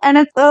Hospital, and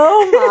it's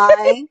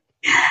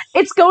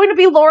it's going to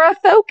be Laura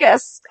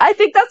Focus. I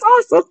think that's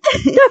awesome.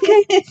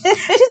 Okay, she's been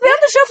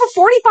on the show for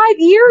 45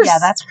 years. Yeah,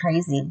 that's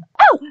crazy.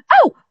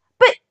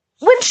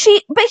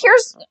 But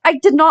here's, I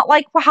did not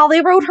like how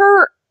they wrote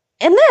her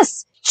in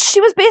this.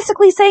 She was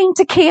basically saying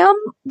to Cam,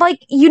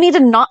 like, you need to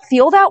not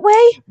feel that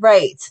way.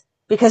 Right.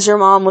 Because your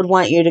mom would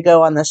want you to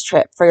go on this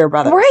trip for your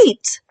brother.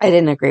 Right. I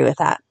didn't agree with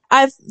that.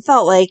 I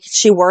felt like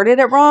she worded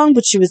it wrong,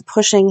 but she was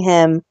pushing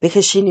him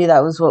because she knew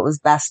that was what was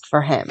best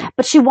for him.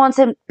 But she wants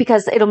him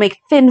because it'll make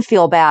Finn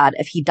feel bad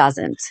if he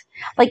doesn't.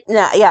 Like,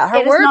 yeah,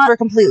 her words were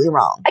completely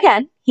wrong.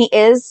 Again, he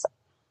is,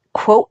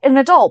 quote, an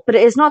adult, but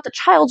it is not the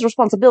child's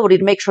responsibility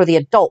to make sure the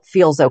adult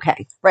feels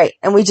okay. Right.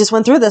 And we just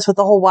went through this with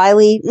the whole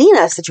Wiley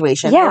Nina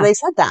situation where they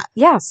said that.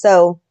 Yeah.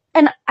 So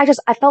And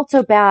I felt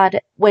so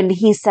bad when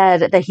he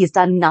said that he's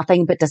done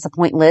nothing but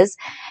disappoint Liz.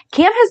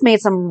 Cam has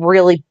made some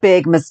really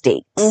big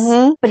mistakes,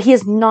 but he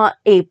is not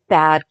a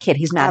bad kid.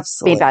 He's not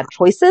made bad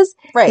choices.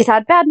 Right. He's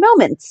had bad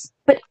moments,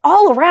 but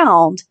all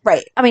around.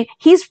 Right. I mean,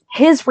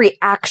 his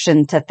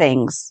reaction to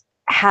things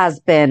has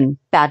been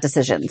bad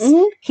decisions.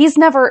 He's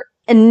never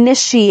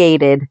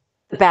initiated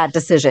the bad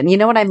decision. You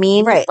know what I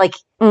mean? Right. Like,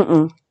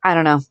 I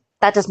don't know.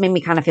 That just made me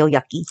kind of feel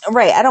yucky.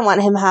 Right. I don't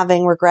want him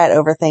having regret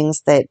over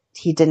things that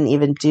he didn't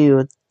even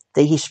do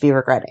that he should be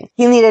regretting.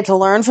 He needed to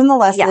learn from the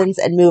lessons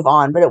and move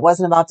on, but it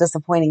wasn't about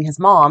disappointing his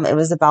mom. It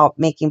was about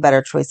making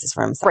better choices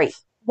for himself. Right.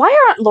 Why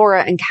aren't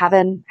Laura and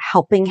Kevin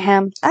helping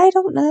him? I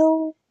don't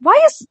know.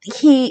 Why is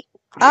he...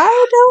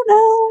 I don't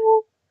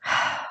know.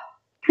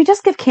 Can we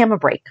just give Cam a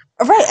break?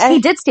 Right. He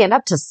did stand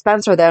up to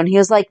Spencer, though, and he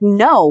was like,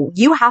 no,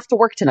 you have to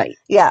work tonight.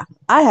 Yeah.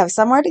 I have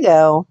somewhere to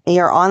go.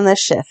 You're on this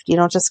shift. You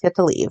don't just get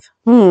to leave.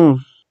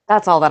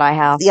 That's all that I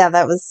have. Yeah,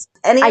 that was...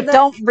 I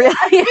don't really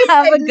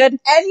have a good...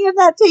 Any of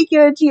that take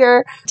you into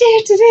your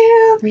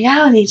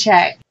reality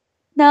check?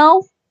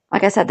 No.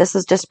 Like I said, this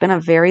has just been a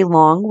very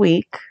long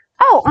week.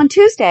 Oh, on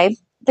Tuesday,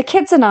 the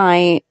kids and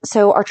I...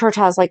 So our church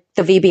has, like,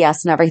 the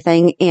VBS and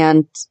everything,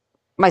 and...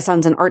 my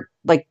son's in art,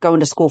 like going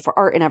to school for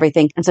art and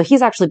everything. And so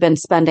he's actually been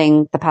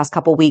spending the past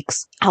couple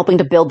weeks helping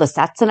to build the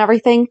sets and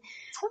everything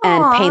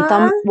and paint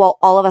them. Well,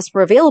 all of us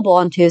were available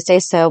on Tuesday.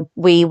 So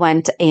we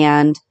went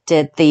and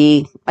did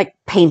the like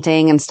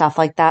painting and stuff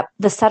like that.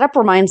 The setup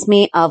reminds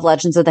me of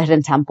Legends of the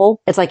Hidden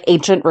Temple. It's like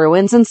ancient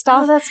ruins and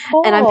stuff. Oh, that's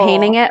cool. And I'm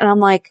painting it and I'm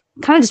like,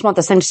 kind of just want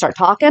this thing to start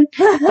talking,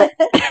 but,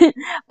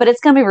 but it's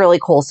going to be really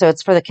cool. So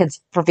it's for the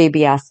kids for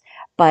VBS,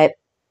 but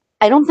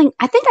I think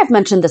I've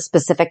mentioned the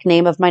specific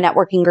name of my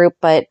networking group,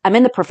 but I'm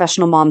in the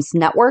Professional Moms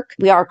Network.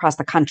 We are across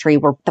the country.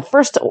 The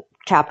first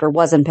chapter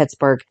was in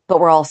Pittsburgh, but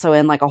we're also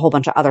in like a whole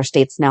bunch of other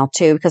states now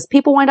too, because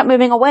people wind up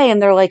moving away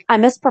and they're like, I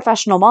miss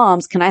professional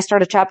moms. Can I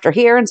start a chapter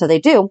here? And so they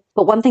do.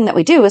 But one thing that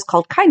we do is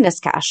called Kindness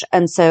Cash.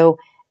 And so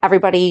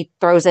everybody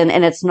throws in,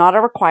 and it's not a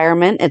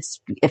requirement.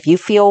 It's if you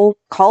feel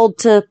called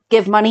to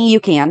give money, you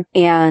can.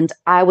 And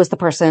I was the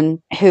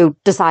person who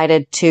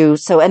decided to.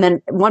 And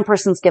then one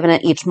person's given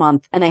it each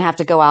month and they have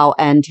to go out,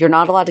 and you're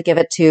not allowed to give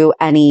it to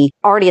any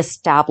already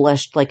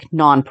established like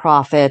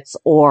nonprofits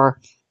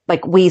or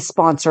like we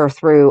sponsor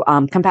through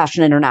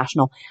Compassion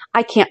International.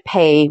 I can't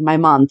pay my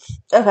month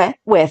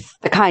with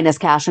the Kindness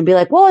Cash and be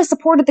like, well, I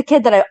supported the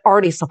kid that I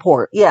already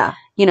support. Yeah.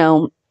 You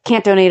know,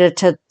 can't donate it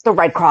to the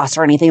Red Cross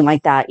or anything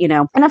like that, you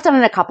know. And I've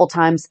done it a couple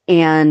times.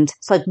 And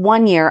so like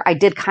one year I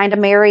did kind of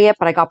marry it,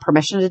 but I got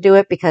permission to do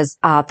it because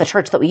the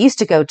church that we used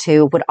to go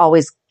to would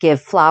always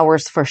give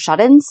flowers for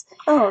shut-ins.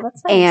 Oh,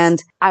 that's nice.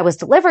 And I was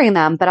delivering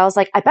them, but I was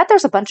like, I bet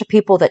there's a bunch of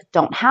people that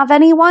don't have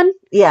anyone.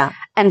 Yeah.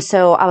 And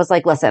so I was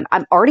like, listen,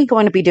 I'm already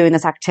going to be doing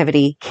this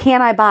activity.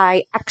 Can I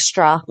buy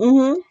extra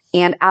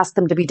and ask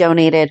them to be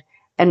donated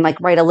and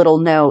like write a little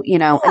note, you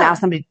know, and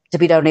ask them to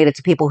be donated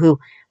to people who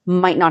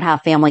might not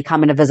have family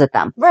coming to visit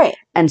them. Right.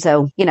 And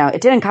so, you know,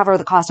 it didn't cover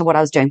the cost of what I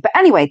was doing. But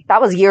anyway,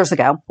 that was years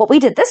ago. What we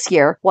did this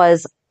year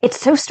was, it's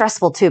so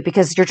stressful too,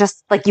 because you're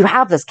just like, you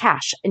have this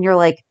cash and you're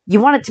like, you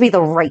want it to be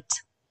the right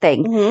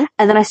thing.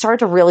 And then I started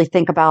to really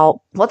think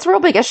about what's a real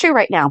big issue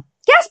right now?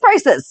 Gas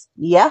prices.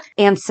 Yeah.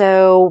 And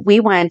so we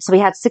had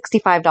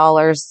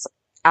 $65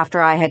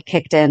 after I had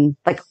kicked in,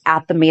 like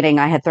at the meeting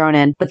I had thrown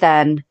in. But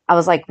then I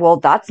was like,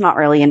 well, that's not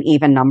really an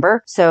even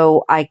number.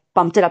 So I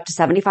bumped it up to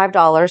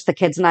 $75. The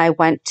kids and I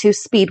went to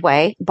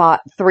Speedway,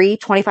 bought 3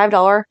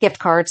 $25 gift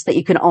cards that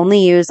you can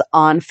only use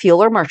on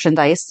fuel or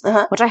merchandise,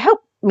 which I hope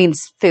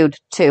means food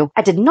too.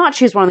 I did not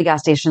choose one of the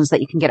gas stations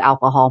that you can get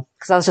alcohol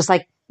because I was just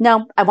like,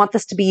 no, I want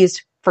this to be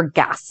used for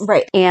gas.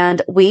 Right.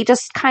 And we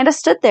just kind of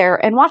stood there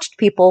and watched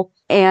people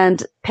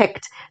and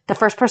picked. The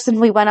first person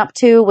we went up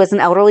to was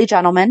an elderly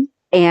gentleman.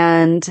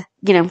 And,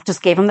 you know,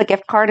 just gave him the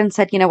gift card and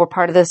said, you know, we're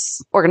part of this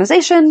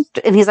organization.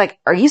 And he's like,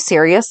 are you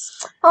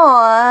serious?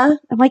 Aw.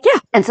 I'm like, yeah.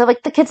 And so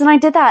like the kids and I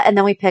did that. And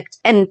then we picked,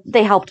 and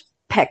they helped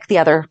pick the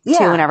other two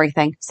and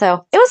everything.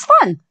 So it was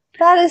fun.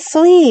 That is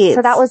sweet.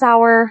 So that was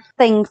our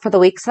thing for the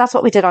week. So that's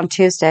what we did on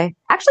Tuesday.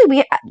 Actually, we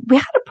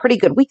had a pretty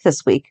good week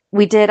this week.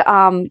 We did,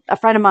 a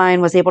friend of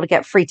mine was able to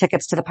get free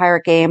tickets to the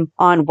Pirate game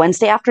on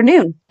Wednesday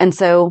afternoon. And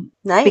so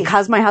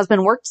because my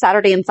husband worked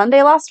Saturday and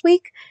Sunday last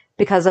week,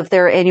 because of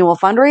their annual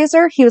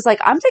fundraiser, he was like,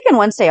 I'm taking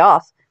Wednesday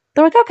off.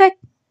 They're like, okay.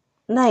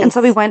 Nice. And so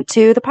we went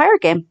to the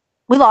Pirate game.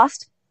 We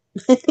lost.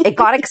 It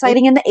got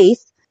exciting in the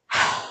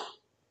 8th.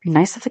 Be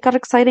nice if it got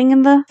exciting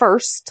in the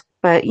 1st,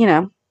 but you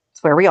know,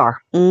 it's where we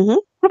are.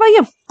 What about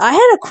you? I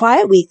had a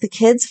quiet week. The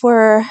kids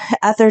were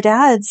at their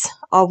dad's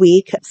all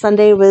week.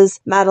 Sunday was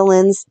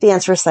Madeline's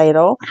dance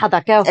recital. How'd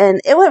that go? And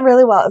it went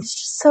really well. It was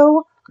just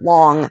so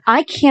long.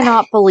 I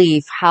cannot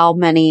believe how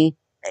many.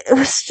 It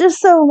was just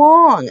so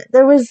long.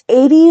 There was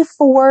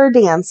 84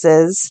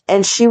 dances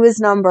and she was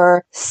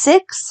number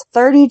 6,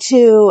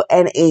 32,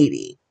 and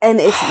 80.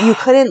 And if you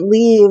couldn't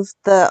leave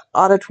the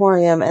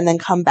auditorium and then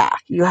come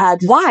back, you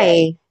had to Why?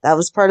 stay. That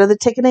was part of the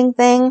ticketing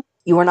thing.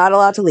 You were not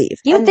allowed to leave.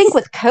 You would think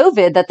with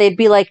COVID that they'd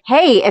be like,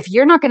 hey, if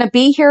you're not going to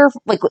be here,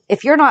 like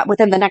if you're not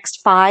within the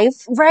next 5,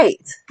 right,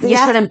 you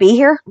shouldn't be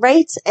here.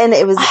 Right. And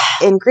it was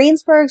in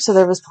Greensburg, so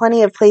there was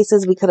plenty of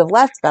places we could have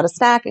left, got a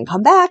snack and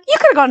come back. You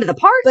could have gone to the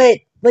park.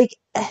 But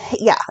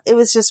yeah, it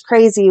was just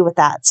crazy with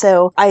that.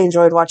 So I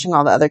enjoyed watching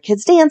all the other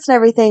kids dance and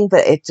everything,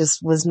 but it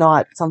just was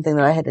not something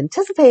that I had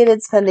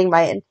anticipated spending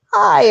my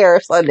entire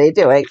Sunday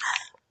doing.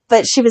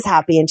 But she was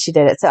happy and she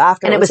did it. So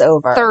after it was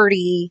over,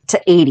 30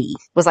 to 80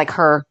 was like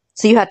her.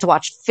 So you had to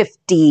watch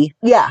 50.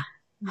 Yeah.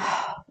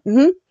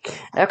 Mm-hmm.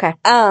 Okay.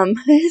 So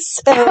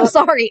I'm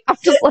sorry. I'm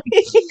just like,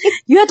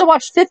 you had to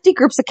watch 50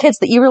 groups of kids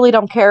that you really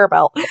don't care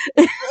about.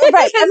 Right.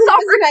 Nice.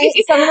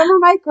 Some of them were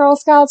my Girl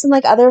Scouts and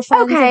like other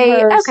friends. Okay.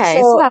 of hers.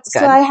 Okay. So that's good.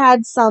 So I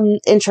had some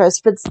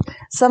interest, but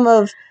some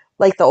of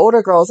like the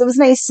older girls, it was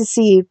nice to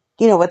see,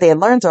 you know, what they had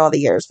learned through all the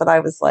years. But I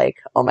was like,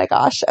 oh my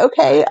gosh,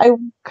 okay. I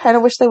kind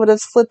of wish they would have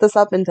split this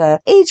up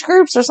into age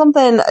groups or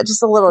something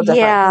just a little different.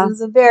 Yeah. It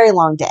was a very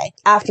long day.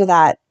 After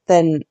that,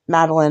 then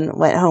Madeline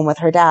went home with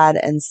her dad.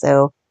 And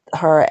so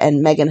her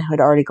and Megan had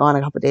already gone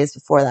a couple of days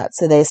before that.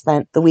 So they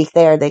spent the week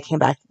there. They came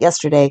back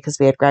yesterday because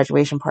we had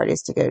graduation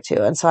parties to go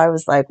to. And so I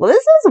was like, well,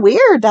 this is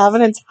weird to have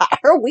an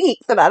entire week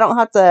that I don't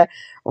have to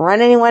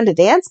run anyone to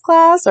dance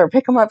class or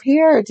pick them up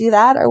here or do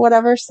that or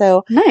whatever.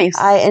 So nice.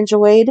 I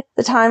enjoyed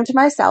the time to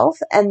myself.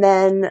 And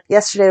then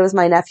yesterday was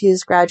my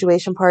nephew's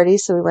graduation party.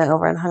 So we went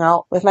over and hung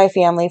out with my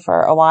family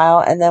for a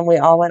while. And then we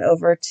all went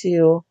over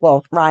to,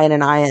 well, Ryan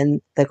and I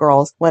and the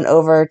girls went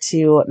over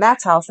to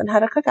Matt's house and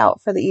had a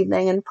cookout for the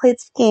evening and played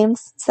some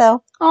games.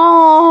 So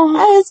oh,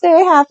 I was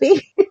very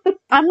happy.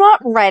 I'm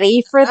not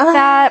ready for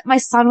that. My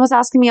son was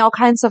asking me all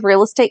kinds of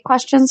real estate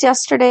questions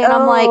yesterday. And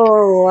I'm like,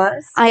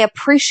 I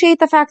appreciate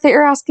the fact that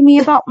you're asking me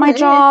about my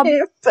job.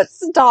 But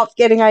stop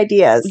getting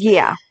ideas.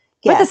 Yeah.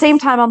 But at the same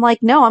time, I'm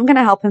like, no, I'm going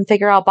to help him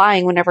figure out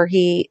buying whenever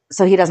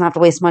so he doesn't have to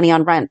waste money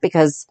on rent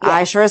because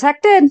I sure as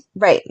heck did.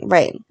 Right.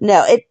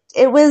 No,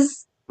 it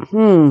was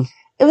an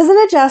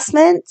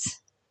adjustment.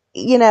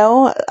 You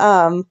know,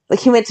 like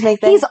he went to make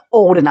things. He's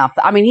old enough.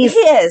 I mean, he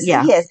is.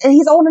 And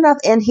he's old enough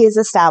and he is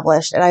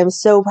established. And I'm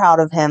so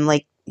proud of him.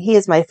 Like, he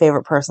is my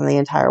favorite person in the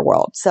entire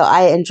world. So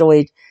I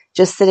enjoyed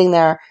just sitting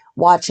there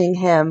watching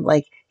him.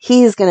 Like,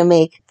 he's going to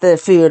make the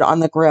food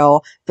on the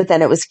grill. But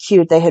then it was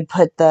cute. They had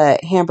put the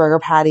hamburger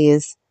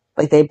patties,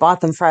 like they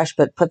bought them fresh,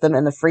 but put them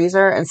in the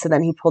freezer. And so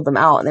then he pulled them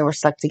out and they were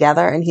stuck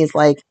together. And he's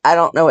like, I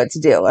don't know what to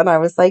do. And I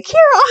was like, here,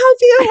 I'll help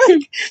you.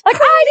 Like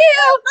I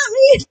do. Let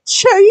me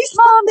show you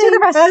something. To the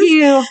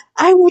rescue.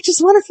 I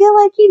just want to feel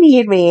like you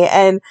need me.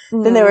 And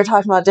then they were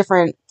talking about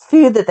different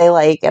food that they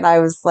like. And I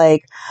was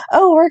like,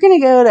 oh, we're going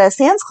to go to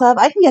Sam's Club.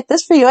 I can get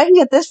this for you. I can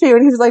get this for you.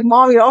 And he was like,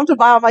 Mom, you don't have to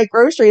buy all my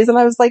groceries. And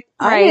I was like,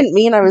 I didn't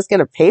mean I was going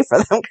to pay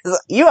for them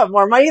because you have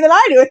more money than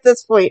I do at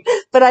this point.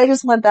 But I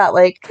just want that,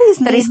 like, please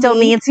that he still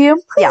needs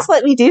you. Please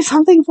let me do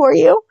something for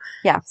you.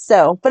 Yeah.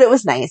 So, but it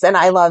was nice. And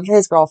I love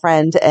his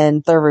girlfriend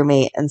and their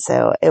roommate. And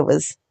so it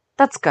was,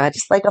 that's good.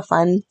 Just like a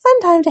fun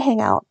time to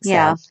hang out. So.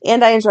 Yeah.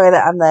 And I enjoy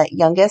that I'm the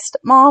youngest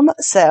mom.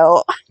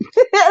 So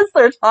as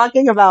they're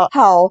talking about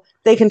how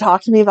they can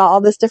talk to me about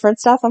all this different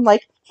stuff, I'm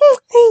like,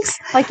 thanks.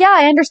 Like, yeah,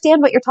 I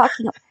understand what you're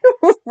talking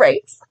about.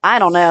 Right. I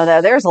don't know,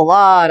 though. There's a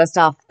lot of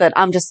stuff that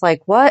I'm just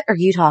like, what are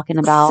you talking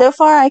about? So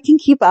far, I can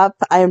keep up.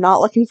 I am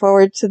not looking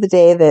forward to the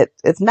day that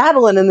it's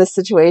Madeline in this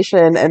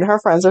situation and her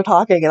friends are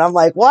talking. And I'm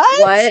like,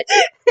 what? Like,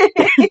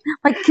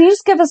 can you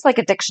just give us like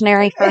a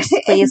dictionary first,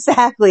 please?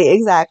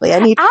 Exactly. I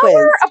need our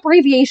quiz.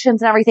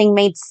 abbreviations and everything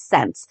made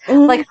sense.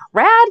 Mm-hmm. Like,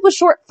 RAD was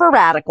short for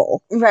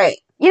radical. Right.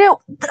 You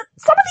know,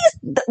 some of these,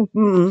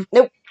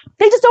 nope,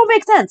 they just don't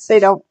make sense. They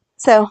don't.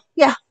 So,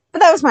 yeah. But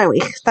that was my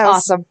week. That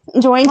was awesome.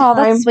 Enjoying time.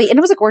 Oh, that's sweet. And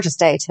it was a gorgeous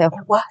day, too.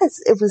 It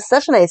was. It was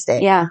such a nice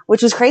day. Yeah.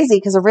 Which was crazy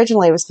because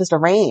originally it was supposed to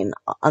rain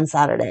on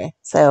Saturday.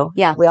 So,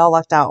 yeah, we all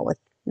lucked out with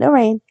no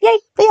rain. Yay.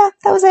 But yeah,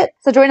 that was it.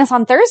 So join us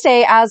on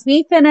Thursday as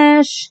we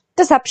finish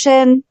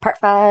Deception Part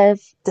 5.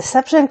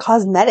 Deception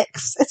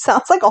Cosmetics. It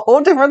sounds like a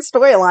whole different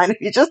storyline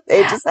if you just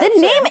say Deception.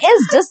 The name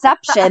is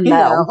Deception,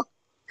 though.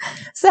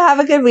 So have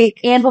a good week.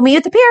 And we'll meet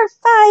at the pier.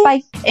 Bye.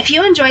 Bye. If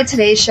you enjoyed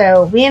today's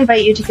show, we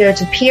invite you to go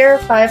to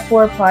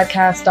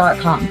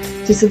pier54podcast.com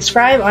to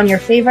subscribe on your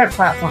favorite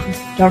platform.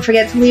 Don't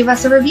forget to leave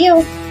us a review.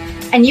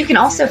 And you can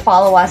also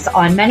follow us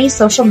on many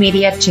social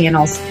media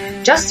channels.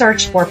 Just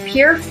search for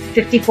Pier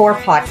 54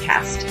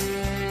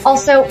 Podcast.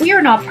 Also, we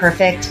are not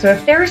perfect, so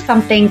if there is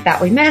something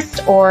that we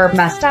missed or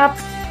messed up,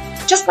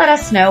 just let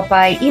us know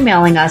by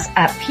emailing us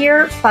at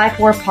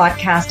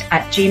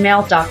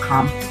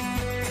pier54podcast@gmail.com.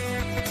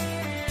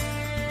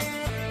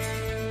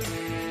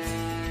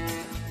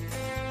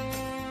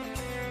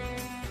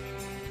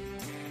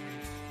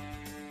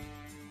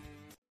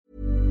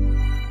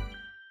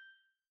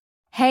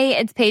 Hey,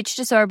 it's Paige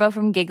DeSorbo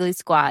from Giggly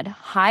Squad.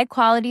 High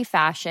quality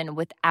fashion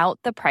without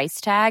the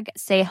price tag.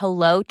 Say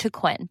hello to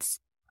Quince.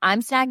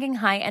 I'm snagging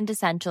high-end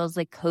essentials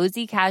like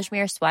cozy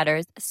cashmere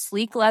sweaters,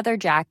 sleek leather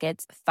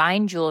jackets,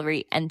 fine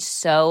jewelry, and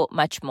so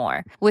much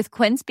more. With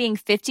Quince being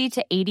 50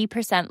 to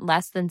 80%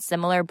 less than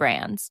similar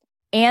brands.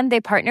 And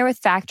they partner with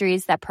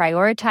factories that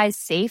prioritize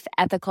safe,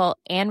 ethical,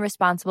 and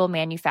responsible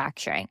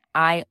manufacturing.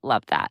 I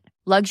love that.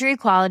 Luxury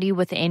quality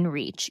within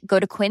reach. Go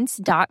to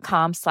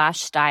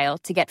quince.com/style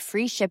to get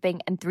free shipping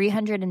and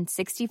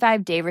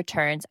 365-day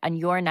returns on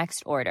your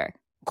next order.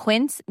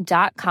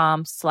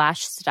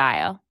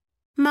 Quince.com/style.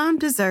 Mom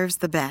deserves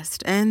the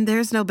best, and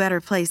there's no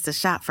better place to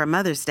shop for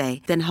Mother's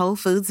Day than Whole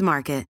Foods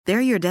Market.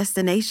 They're your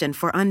destination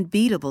for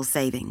unbeatable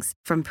savings,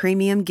 from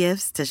premium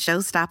gifts to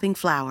show-stopping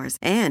flowers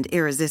and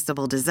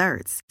irresistible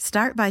desserts.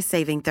 Start by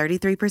saving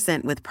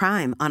 33% with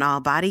Prime on all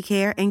body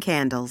care and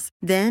candles.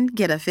 Then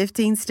get a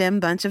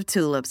 15-stem bunch of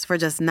tulips for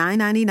just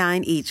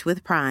 $9.99 each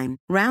with Prime.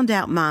 Round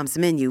out Mom's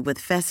menu with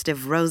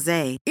festive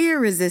rosé,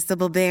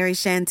 irresistible berry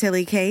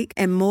chantilly cake,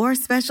 and more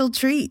special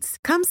treats.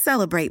 Come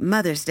celebrate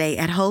Mother's Day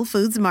at Whole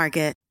Foods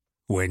Market.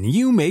 When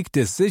you make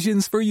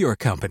decisions for your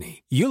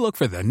company, you look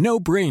for the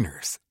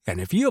no-brainers. And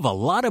if you have a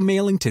lot of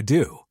mailing to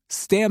do,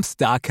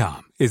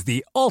 Stamps.com is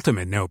the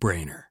ultimate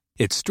no-brainer.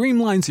 It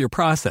streamlines your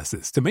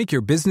processes to make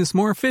your business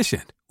more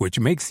efficient, which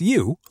makes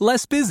you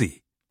less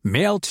busy.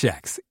 Mail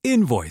checks,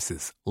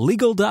 invoices,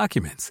 legal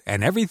documents,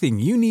 and everything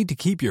you need to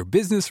keep your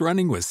business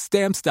running with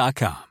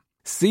Stamps.com.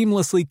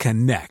 Seamlessly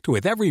connect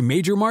with every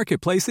major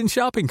marketplace and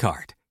shopping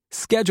cart.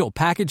 Schedule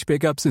package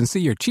pickups and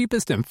see your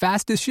cheapest and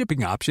fastest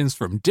shipping options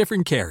from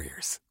different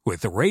carriers,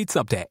 with rates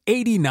up to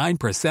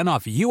 89%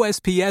 off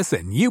USPS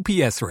and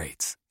UPS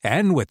rates.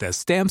 And with the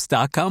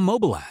Stamps.com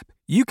mobile app,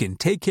 you can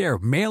take care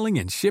of mailing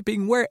and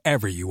shipping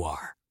wherever you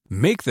are.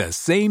 Make the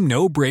same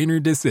no-brainer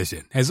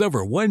decision as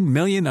over 1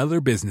 million other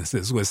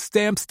businesses with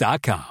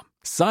Stamps.com.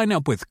 Sign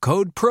up with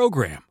code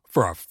PROGRAM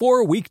for a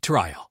 4-week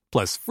trial,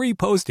 plus free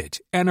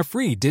postage and a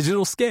free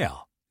digital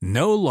scale.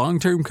 No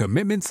long-term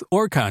commitments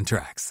or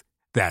contracts.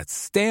 That's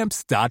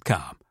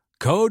Stamps.com.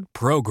 Code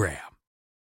PROGRAM.